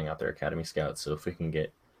will be sending out their academy scouts. So if we can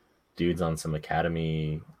get dudes on some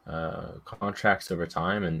academy contracts over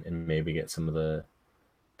time, and maybe get some of the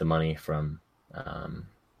money from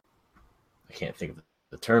I can't think of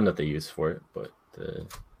the term that they use for it, but the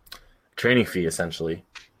training fee, essentially,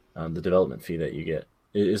 the development fee that you get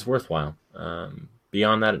is worthwhile.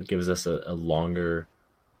 Beyond that, it gives us a longer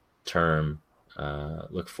term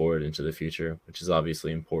look forward into the future, which is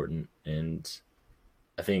obviously important. And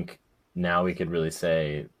I think now we could really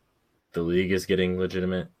say the league is getting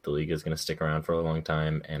legitimate. The league is going to stick around for a long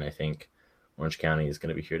time. And I think Orange County is going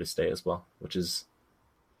to be here to stay as well, which is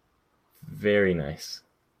very nice.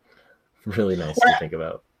 Really nice to think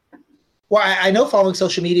about. Well, I know following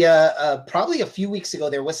social media, probably a few weeks ago,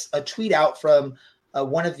 there was a tweet out from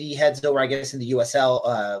one of the heads over, I guess, in the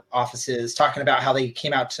USL offices, talking about how they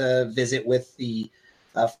came out to visit with the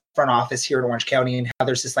front office here in Orange County, and how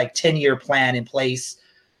there's this 10-year plan in place.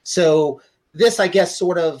 So this, I guess,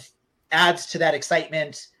 sort of adds to that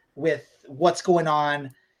excitement with what's going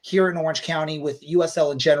on here in Orange County with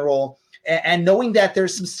USL in general, and knowing that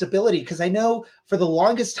there's some stability. Because I know for the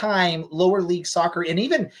longest time, lower league soccer, and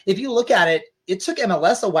even if you look at it, it took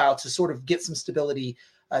MLS a while to sort of get some stability.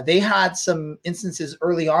 They had some instances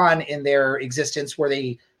early on in their existence where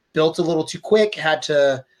they built a little too quick, had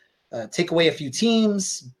to take away a few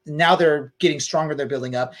teams. Now they're getting stronger. They're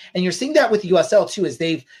building up. And you're seeing that with USL too, as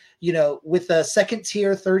they've, with the second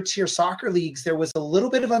tier, third tier soccer leagues, there was a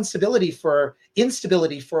little bit of instability for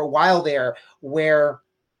a while there, where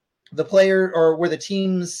the player or where the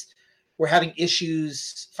teams were having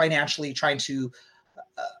issues financially trying to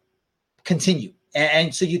continue.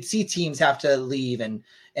 And so you'd see teams have to leave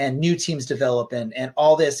and new teams develop and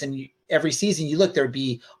all this. And every season you look, there'd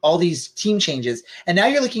be all these team changes. And now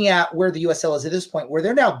you're looking at where the USL is at this point, where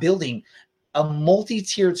they're now building a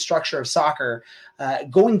multi-tiered structure of soccer,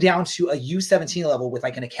 going down to a U17 level with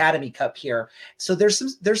like an Academy Cup here. So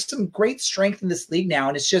there's some great strength in this league now.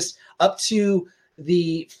 And it's just up to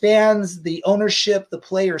the fans, the ownership, the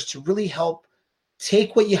players to really help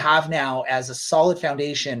take what you have now as a solid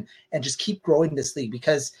foundation and just keep growing this league,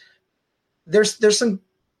 because there's some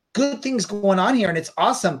good things going on here and it's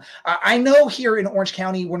awesome. I know here in Orange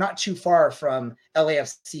County, we're not too far from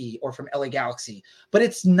LAFC or from LA Galaxy, but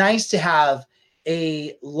it's nice to have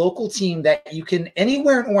a local team that you can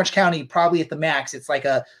anywhere in Orange County, probably at the max, it's like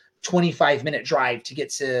a 25-minute drive to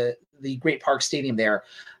get to the Great Park Stadium there.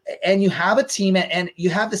 And you have a team and you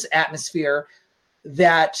have this atmosphere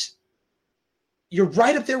that you're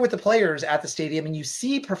right up there with the players at the stadium, and you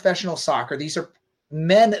see professional soccer. These are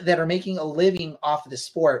men that are making a living off of the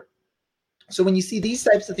sport. So when you see these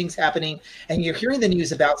types of things happening and you're hearing the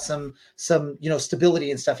news about some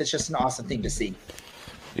stability and stuff, it's just an awesome thing to see.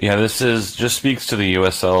 Yeah, this just speaks to the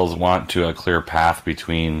USL's want to a clear path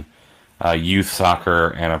between youth soccer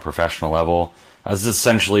and a professional level. This is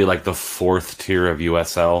essentially like the fourth tier of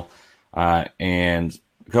USL. And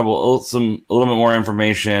a little bit more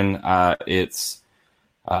information. It's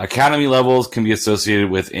academy levels can be associated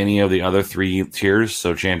with any of the other three tiers,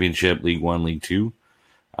 so Championship, League One, League Two.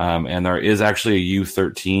 And there is actually a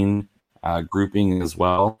U13 grouping as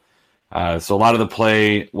well. So a lot of the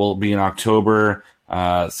play will be in October.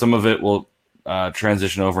 Some of it will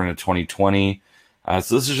transition over into 2020.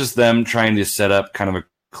 So this is just them trying to set up kind of a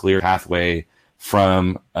clear pathway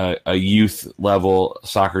from a youth level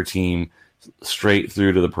soccer team straight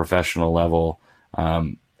through to the professional level.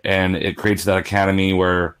 And it creates that academy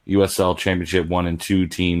where USL Championship 1 and 2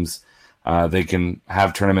 teams, they can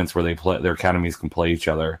have tournaments where their academies can play each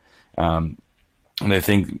other. And I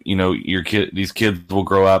think, these kids will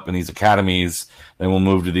grow up in these academies, then we'll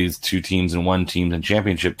move to these 2 teams and 1 teams and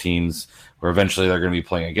championship teams where eventually they're going to be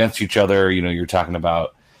playing against each other. You're talking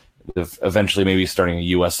about eventually maybe starting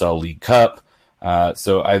a USL League Cup.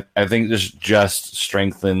 So I think this just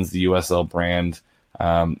strengthens the USL brand,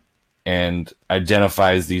 and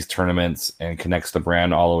identifies these tournaments and connects the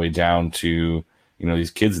brand all the way down to, these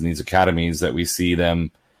kids in these academies that we see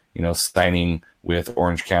them, signing with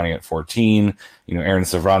Orange County at 14. Aaron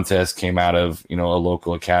Cervantes came out of, a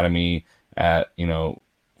local academy at,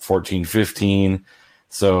 14, 15.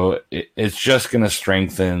 So it's just going to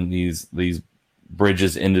strengthen these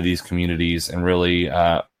bridges into these communities and really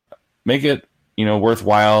make it,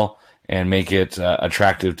 worthwhile and make it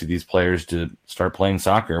attractive to these players to start playing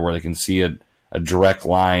soccer, where they can see a direct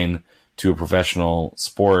line to a professional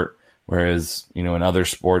sport. Whereas, in other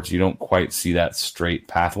sports, you don't quite see that straight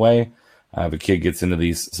pathway. If a kid gets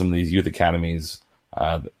into some of these youth academies,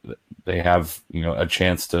 they have, a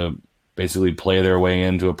chance to basically play their way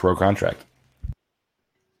into a pro contract.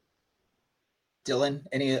 Dylan,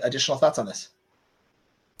 any additional thoughts on this?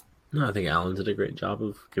 No, I think Alan did a great job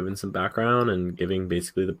of giving some background and giving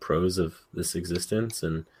basically the pros of this existence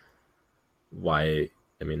and why.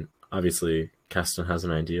 I mean, obviously, Keston has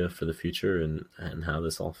an idea for the future and how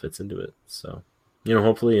this all fits into it. So,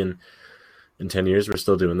 hopefully in 10 years, we're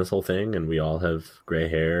still doing this whole thing and we all have gray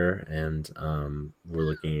hair and we're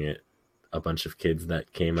looking at a bunch of kids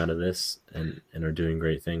that came out of this and are doing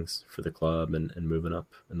great things for the club and moving up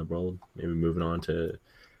in the world, maybe moving on to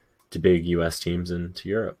big U.S. teams and to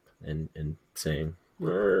Europe. And saying, I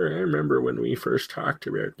remember when we first talked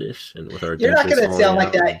about this, and with our You're not going to sound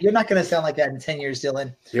like that. You're not going to sound like that in 10 years,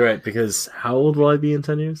 Dylan. You're right, because how old will I be in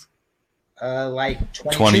 10 years? Like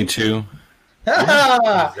 22.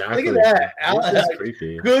 Yeah, exactly. Look at that. That's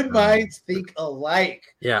creepy. Good minds think alike.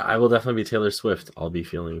 Yeah, I will definitely be Taylor Swift. I'll be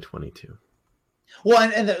feeling 22.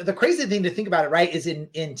 Well, and the crazy thing to think about it, right, is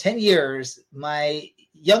in 10 years, my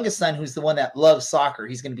youngest son, who's the one that loves soccer,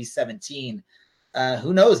 he's going to be 17.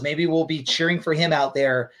 Who knows? Maybe we'll be cheering for him out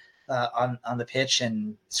there on the pitch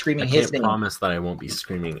and screaming his name. I can't promise that I won't be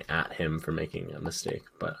screaming at him for making a mistake,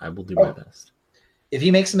 but I will do my best. If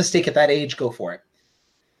he makes a mistake at that age, go for it.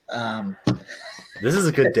 This is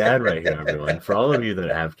a good dad right here, everyone. For all of you that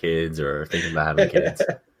have kids or are thinking about having kids,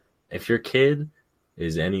 if your kid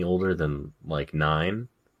is any older than like 9,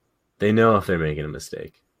 they know if they're making a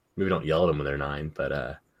mistake. Maybe don't yell at them when they're 9,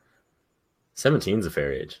 but 17 is a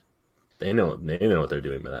fair age. They know what they're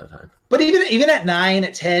doing by that time. But even at 9,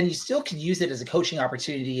 at 10, you still could use it as a coaching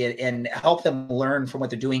opportunity and help them learn from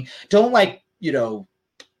what they're doing. Don't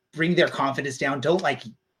bring their confidence down. Don't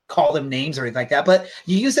call them names or anything like that, but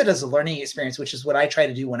you use it as a learning experience, which is what I try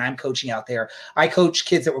to do when I'm coaching out there. I coach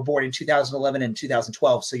kids that were born in 2011 and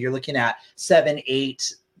 2012. So you're looking at 7,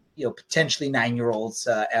 8, potentially 9-year-olds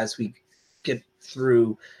as we get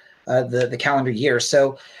through the calendar year.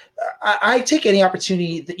 So I take any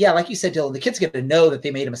opportunity that, like you said, Dylan, the kids get to know that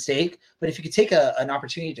they made a mistake, but if you could take an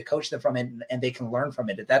opportunity to coach them from it and they can learn from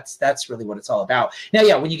it, that's really what it's all about.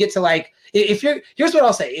 Now, when you get to here's what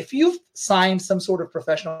I'll say. If you've signed some sort of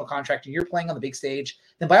professional contract and you're playing on the big stage,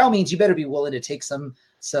 then by all means, you better be willing to take some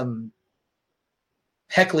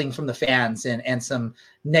heckling from the fans and some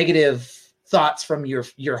negative thoughts from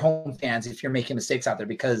your home fans if you're making mistakes out there,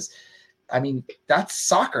 because that's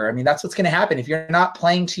soccer. That's what's going to happen. If you're not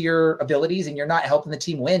playing to your abilities and you're not helping the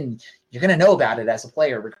team win, you're going to know about it as a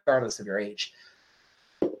player, regardless of your age.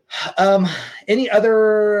 Any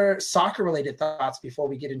other soccer related thoughts before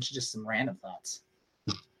we get into just some random thoughts?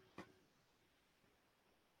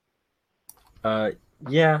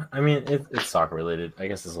 It's soccer related. I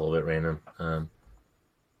guess it's a little bit random.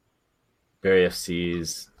 Barrie FC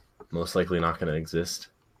is most likely not going to exist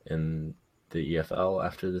in the EFL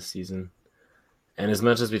after this season. And as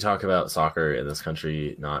much as we talk about soccer in this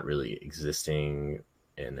country not really existing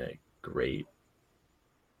in a great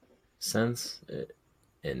sense,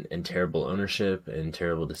 and terrible ownership and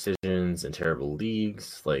terrible decisions and terrible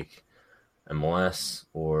leagues like MLS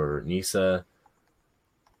or NISA,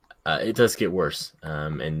 it does get worse.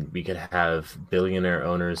 And we could have billionaire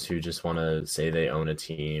owners who just want to say they own a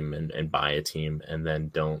team and buy a team and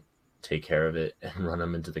then don't take care of it and run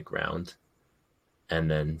them into the ground, and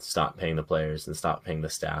then stop paying the players and stop paying the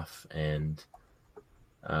staff. And,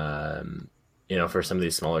 for some of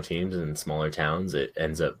these smaller teams and smaller towns, it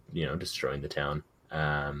ends up, destroying the town.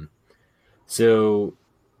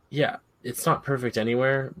 It's not perfect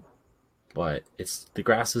anywhere, but the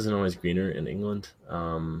grass isn't always greener in England.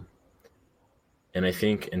 And I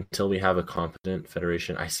think until we have a competent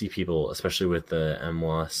federation, I see people, especially with the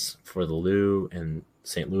MLS for the Lou and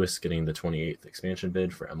St. Louis getting the 28th expansion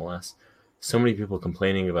bid for MLS, so many people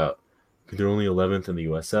complaining about they're only 11th in the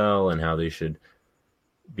USL and how they should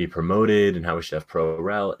be promoted and how we should have pro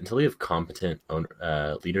rel. Until we have competent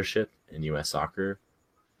leadership in U.S. soccer,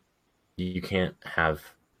 you can't have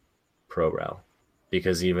pro rel,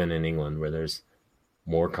 because even in England, where there's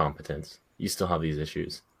more competence, you still have these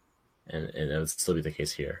issues, and that would still be the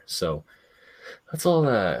case here. So let's all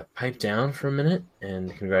pipe down for a minute,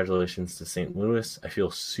 and congratulations to St. Louis. I feel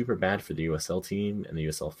super bad for the USL team and the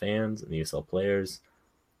USL fans and the USL players,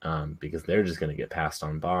 because they're just going to get passed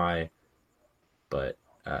on by. But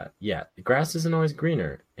the grass isn't always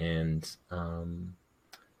greener, and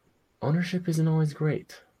ownership isn't always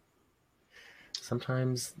great.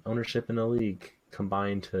 Sometimes ownership in a league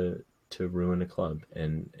combine to ruin a club,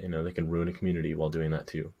 and they can ruin a community while doing that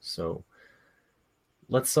too. So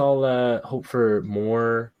let's all hope for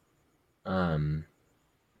more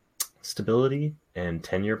stability and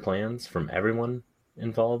tenure plans from everyone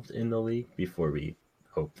involved in the league before we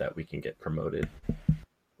hope that we can get promoted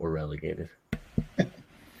or relegated.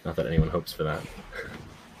 Not that anyone hopes for that.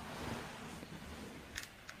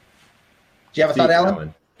 Do you have a thought,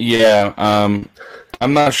 Alan? Yeah,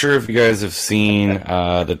 I'm not sure if you guys have seen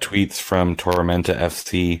the tweets from Tormenta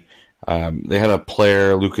FC. They had a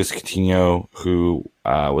player, Lucas Coutinho, who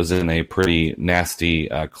was in a pretty nasty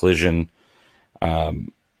collision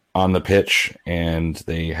on the pitch, and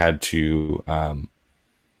they had to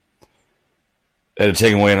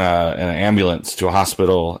take him away in an ambulance to a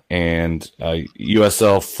hospital. And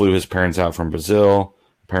USL flew his parents out from Brazil,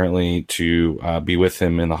 apparently, to be with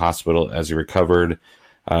him in the hospital as he recovered.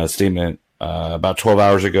 Statement about 12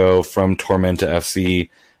 hours ago from Tormenta FC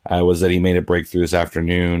was that he made a breakthrough this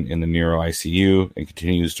afternoon in the neuro ICU and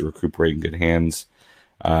continues to recuperate in good hands.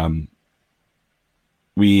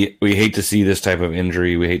 We hate to see this type of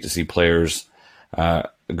injury. We hate to see players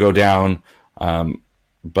go down,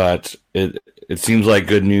 but it seems like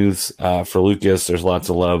good news for Lucas. There's lots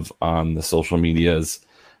of love on the social medias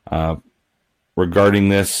regarding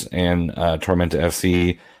this and Tormenta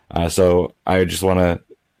FC. So I just want to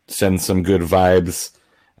send some good vibes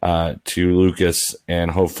to Lucas,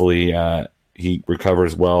 and hopefully he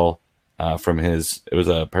recovers well from it was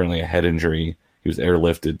apparently a head injury. He was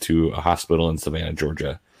airlifted to a hospital in Savannah,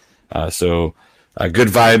 Georgia. So good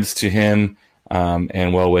vibes to him,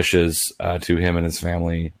 and well wishes to him and his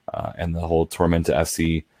family and the whole Tormenta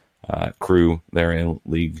FC crew there in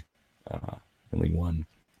League One.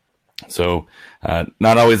 So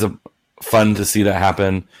not always fun to see that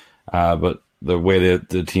happen, but the way that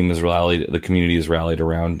the team has rallied, the community has rallied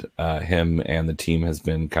around him and the team has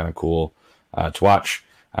been kind of cool to watch.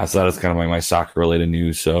 So that is kind of like my soccer-related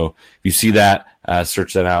news. So if you see that,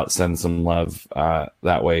 search that out, send some love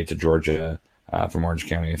that way to Georgia from Orange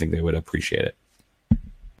County. I think they would appreciate it.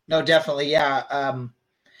 No, definitely. Yeah.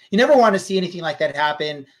 You never want to see anything like that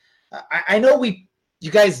happen. I know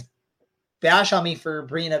you guys bash on me for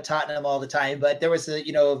bringing up Tottenham all the time, but there was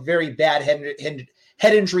a very bad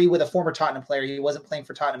head injury with a former Tottenham player. He wasn't playing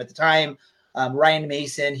for Tottenham at the time. Ryan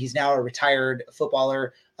Mason, he's now a retired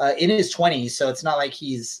footballer in his 20s. So it's not like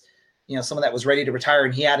he's, someone that was ready to retire,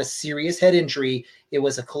 and he had a serious head injury. It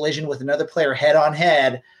was a collision with another player head on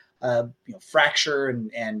head, fracture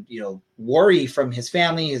and worry from his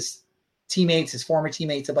family, his teammates, his former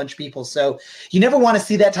teammates, a bunch of people. So you never want to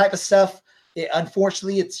see that type of stuff.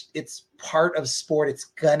 Unfortunately, it's part of sport. It's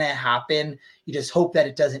gonna happen. You just hope that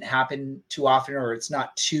it doesn't happen too often, or it's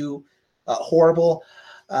not too horrible.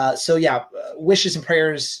 Wishes and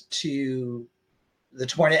prayers to the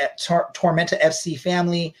Tormenta FC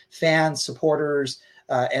family, fans, supporters,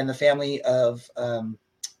 and the family of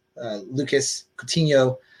Lucas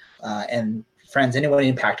Coutinho and friends. Anyone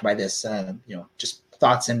impacted by this, just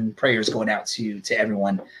thoughts and prayers going out to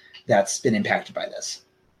everyone that's been impacted by this.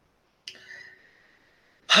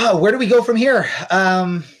 Where do we go from here?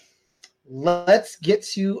 Let's get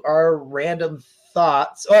to our random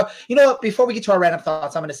thoughts. Before we get to our random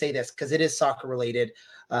thoughts, I'm going to say this because it is soccer related.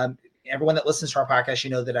 Everyone that listens to our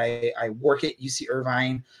podcast, that I work at UC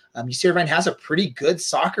Irvine. UC Irvine has a pretty good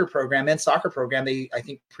men's soccer program. They, I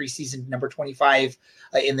think, preseason number 25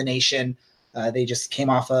 in the nation. They just came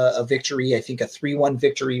off a victory, I think a 3-1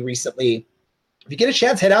 victory recently. If you get a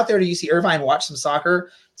chance, head out there to UC Irvine, watch some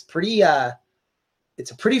soccer. It's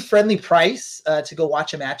a pretty friendly price to go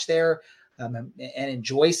watch a match there and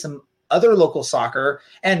enjoy some other local soccer.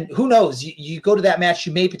 And who knows, you go to that match,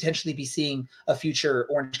 you may potentially be seeing a future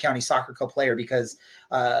Orange County Soccer Club player because,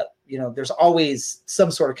 there's always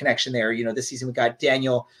some sort of connection there. This season we got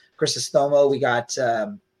Daniel Crisostomo. We got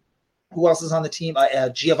who else is on the team?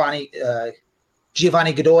 Giovanni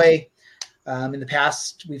Godoy. In the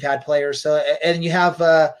past, we've had players. So, and you have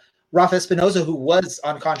Rafa Espinoza, who was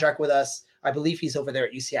on contract with us. I believe he's over there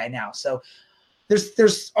at UCI now. So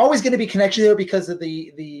there's always going to be connection there because of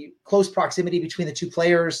the close proximity between the two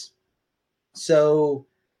players. So,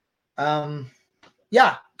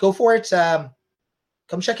 go for it.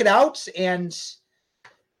 Come check it out. And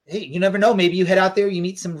hey, you never know. Maybe you head out there, you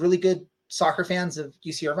meet some really good soccer fans of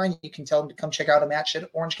UC Irvine. You can tell them to come check out a match at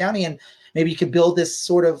Orange County, and maybe you can build this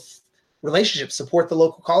sort of relationship, support the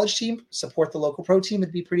local college team, support the local pro team.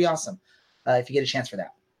 It'd be pretty awesome if you get a chance for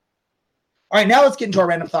that. All right, now let's get into our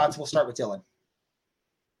random thoughts. We'll start with Dylan.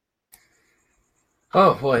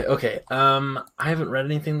 Oh boy, okay. I haven't read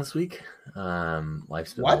anything this week.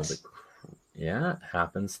 Life's been a little bit. Yeah, it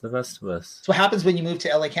happens to the best of us. That's what happens when you move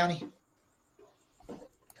to LA County.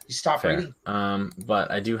 You stop reading.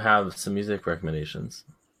 But I do have some music recommendations.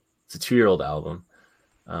 It's a 2-year-old album.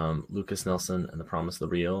 Lucas Nelson and the Promise of the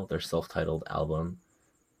Real, their self-titled album.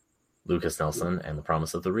 Lucas Nelson and the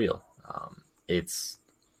Promise of the Real. It's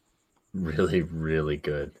really, really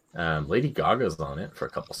good. Lady Gaga's on it for a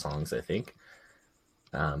couple songs, I think.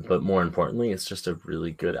 But more importantly, it's just a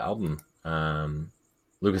really good album.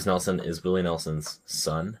 Lucas Nelson is Willie Nelson's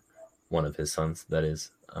son, one of his sons, that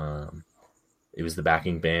is. It was the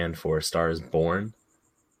backing band for A Star is Born,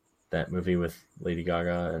 that movie with Lady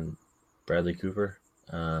Gaga and Bradley Cooper.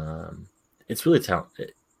 It's really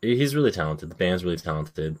talented. He's really talented. The band's really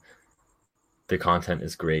talented. The content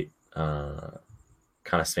is great.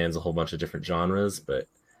 Kind of spans a whole bunch of different genres, but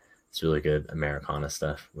it's really good Americana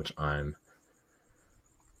stuff, which I'm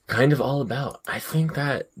kind of all about. I think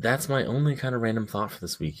that's my only kind of random thought for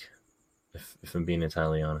this week, if I'm being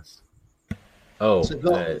entirely honest. Oh, so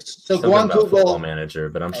go on Google Football Google Manager,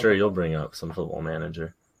 but I'm sure you'll bring up some Football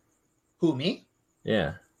Manager. Who, me?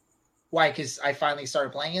 Yeah. Why? Because I finally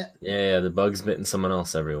started playing it? Yeah, the bug's bitten someone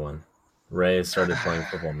else, everyone. Ray has started playing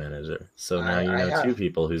Football Manager. So now you know two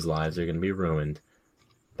people whose lives are going to be ruined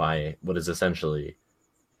by what is essentially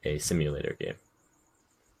a simulator game.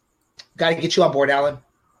 Got to get you on board, Alan.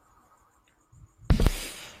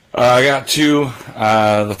 I got two.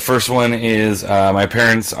 The first one is my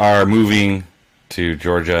parents are moving to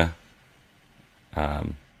Georgia.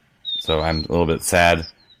 So I'm a little bit sad,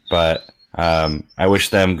 but I wish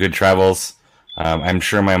them good travels. I'm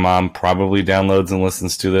sure my mom probably downloads and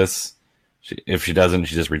listens to this. If she doesn't,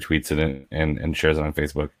 she just retweets it and shares it on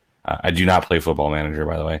Facebook. I do not play Football Manager,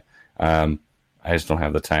 by the way. I just don't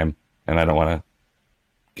have the time, and I don't want to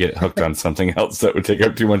get hooked on something else that would take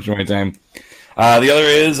up too much of my time. The other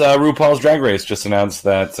is RuPaul's Drag Race just announced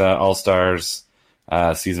that All Stars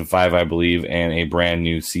Season 5, I believe, and a brand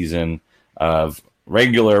new season of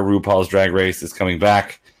regular RuPaul's Drag Race is coming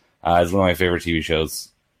back. It's one of my favorite TV shows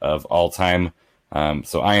of all time.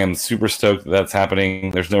 So I am super stoked that's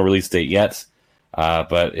happening. There's no release date yet,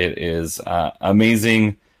 but it is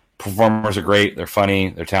amazing. Performers are great. They're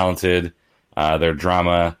funny. They're talented. They're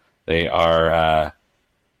drama. They are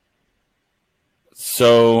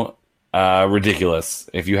so ridiculous.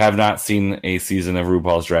 If you have not seen a season of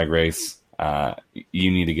RuPaul's Drag Race,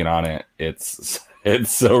 you need to get on it. It's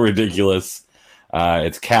so ridiculous.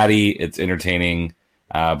 It's catty. It's entertaining.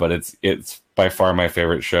 But it's by far my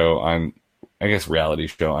favorite show on, I guess, reality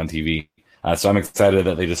show on TV. So I'm excited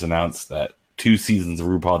that they just announced that 2 seasons of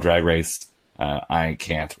RuPaul Drag Race. I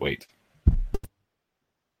can't wait.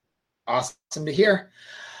 Awesome to hear.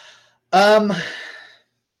 Like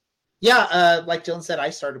Dylan said, I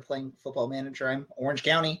started playing Football Manager. I'm Orange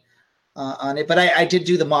County on it, but I did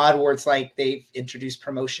do the mod where it's like they've introduced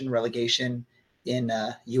promotion relegation in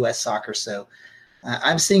U.S. soccer. So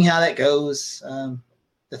I'm seeing how that goes.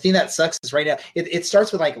 The thing that sucks is right now it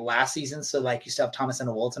starts with like last season. So like you still have Thomas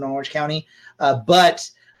and Walton on Orange County, but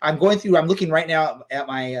I'm looking right now at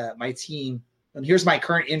my team, and here's my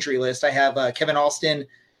current injury list. I have Kevin Alston.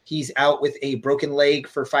 He's out with a broken leg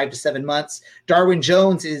for 5 to 7 months. Darwin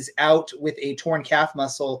Jones is out with a torn calf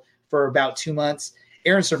muscle for about 2 months.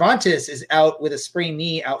 Aaron Cervantes is out with a sprained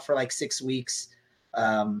knee, out for like 6 weeks.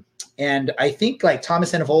 And I think like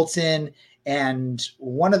Thomas Enevoldson and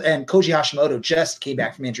Koji Hashimoto just came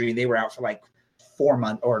back from injury. They were out for like 4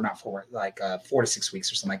 months, or not 4, like 4 to 6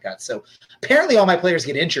 weeks or something like that. So apparently all my players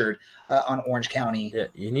get injured on Orange County. Yeah,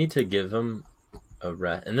 you need to give them a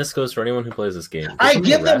rest, and this goes for anyone who plays this game. I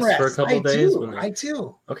give them rest for a couple days. I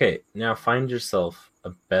do. Okay, now find yourself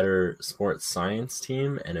a better sports science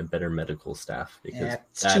team and a better medical staff, because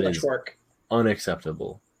it's too much work.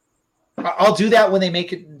 Unacceptable. I'll do that when they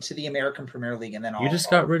make it into the American Premier League, and then you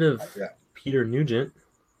got rid of Peter Nugent.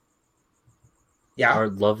 Yeah, our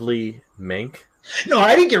lovely Mank. No,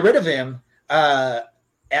 I didn't get rid of him.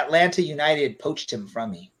 Atlanta United poached him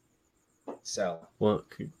from me. So well,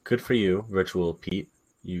 good for you, Virtual Pete.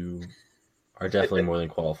 You are definitely more than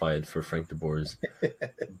qualified for Frank de Boer's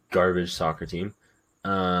garbage soccer team.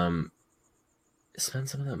 Spend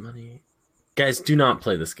some of that money, guys. Do not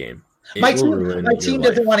play this game. My team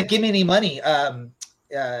doesn't want to give me any money.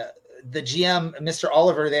 The GM, Mr.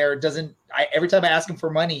 Oliver, there doesn't. Every time I ask him for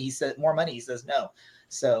money, he says more money. He says no.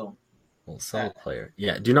 So, well, sell a player.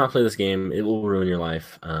 Yeah, do not play this game. It will ruin your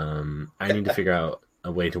life. I need to figure out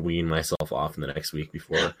a way to wean myself off in the next week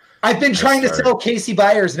before. I've been trying to sell Casey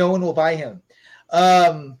Byers. No one will buy him.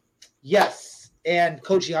 Yes, and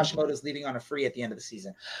Koji Hashimoto is leaving on a free at the end of the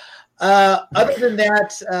season. Other than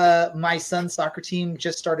that, my son's soccer team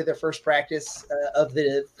just started their first practice of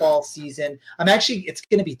the fall season. It's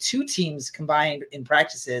going to be 2 teams combined in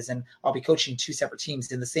practices, and I'll be coaching 2 separate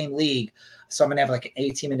teams in the same league. So I'm going to have like an A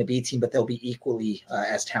team and a B team, but they'll be equally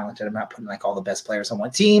as talented. I'm not putting like all the best players on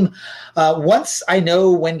one team. Once I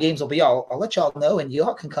know when games will be, I'll let y'all know, and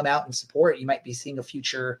y'all can come out and support. You might be seeing a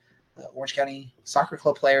future Orange County Soccer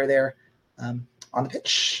Club player there on the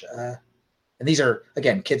pitch. And these are,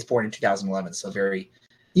 again, kids born in 2011, so very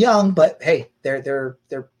young. But hey, there's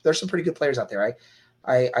some pretty good players out there.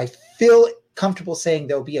 I feel comfortable saying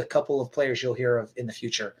there'll be a couple of players you'll hear of in the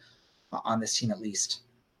future on this team at least.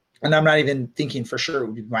 And I'm not even thinking for sure it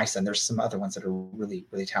would be my son. There's some other ones that are really,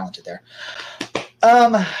 really talented there.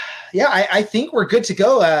 I think we're good to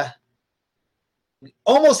go. We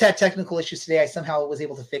almost had technical issues today. I somehow was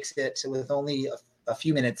able to fix it with only a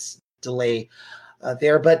few minutes delay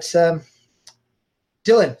there. But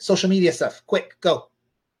Dylan, social media stuff. Quick, go.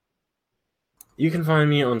 You can find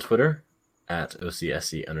me on Twitter at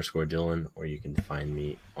OCSC_Dylan, or you can find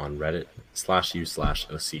me on Reddit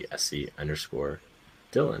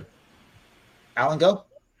 /u/OCSC_Dylan. Alan, go.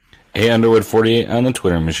 A_48 on the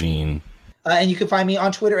Twitter machine. And you can find me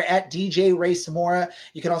on Twitter at DJ Ray Samora.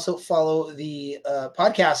 You can also follow the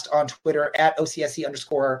podcast on Twitter at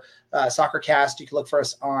OCSC_SoccerCast. You can look for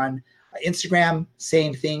us on Instagram,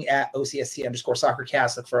 same thing at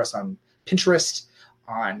OCSC_SoccerCast. Look for us on Pinterest,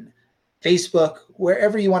 on Facebook,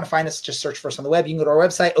 wherever you want to find us. Just search for us on the web. You can go to our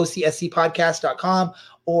website, OCSCpodcast.com,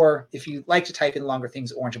 or if you like to type in longer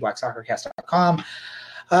things, orangeandblacksoccercast.com.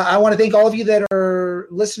 I want to thank all of you that are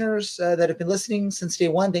listeners that have been listening since day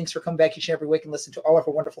one. Thanks for coming back each and every week and listen to all of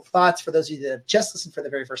our wonderful thoughts. For those of you that have just listened for the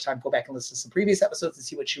very first time, go back and listen to some previous episodes and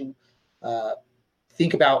see what you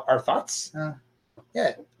think about our thoughts.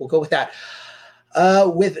 We'll go with that.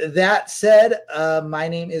 With that said, my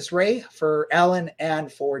name is Ray. For Alan and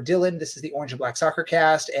for Dylan, this is the Orange and Black Soccer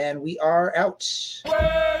Cast, and we are out.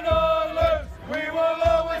 Win or lose, we will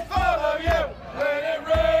always follow you. Let it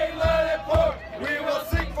rain, let it pour, we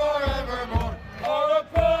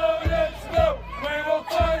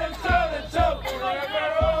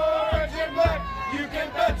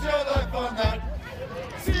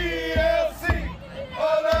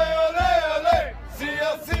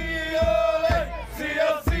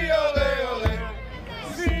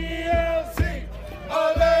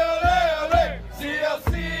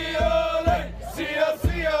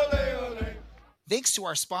thanks to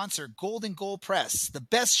our sponsor, Golden Goal Press, the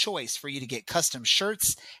best choice for you to get custom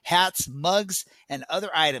shirts, hats, mugs, and other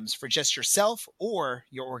items for just yourself or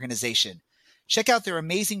your organization. Check out their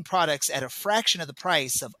amazing products at a fraction of the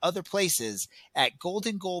price of other places at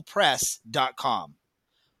goldengoalpress.com.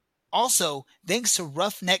 Also, thanks to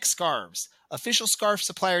Roughneck Scarves, official scarf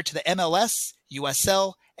supplier to the MLS,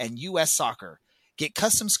 USL, and US Soccer. Get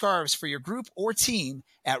custom scarves for your group or team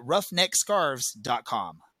at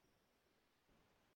roughneckscarves.com.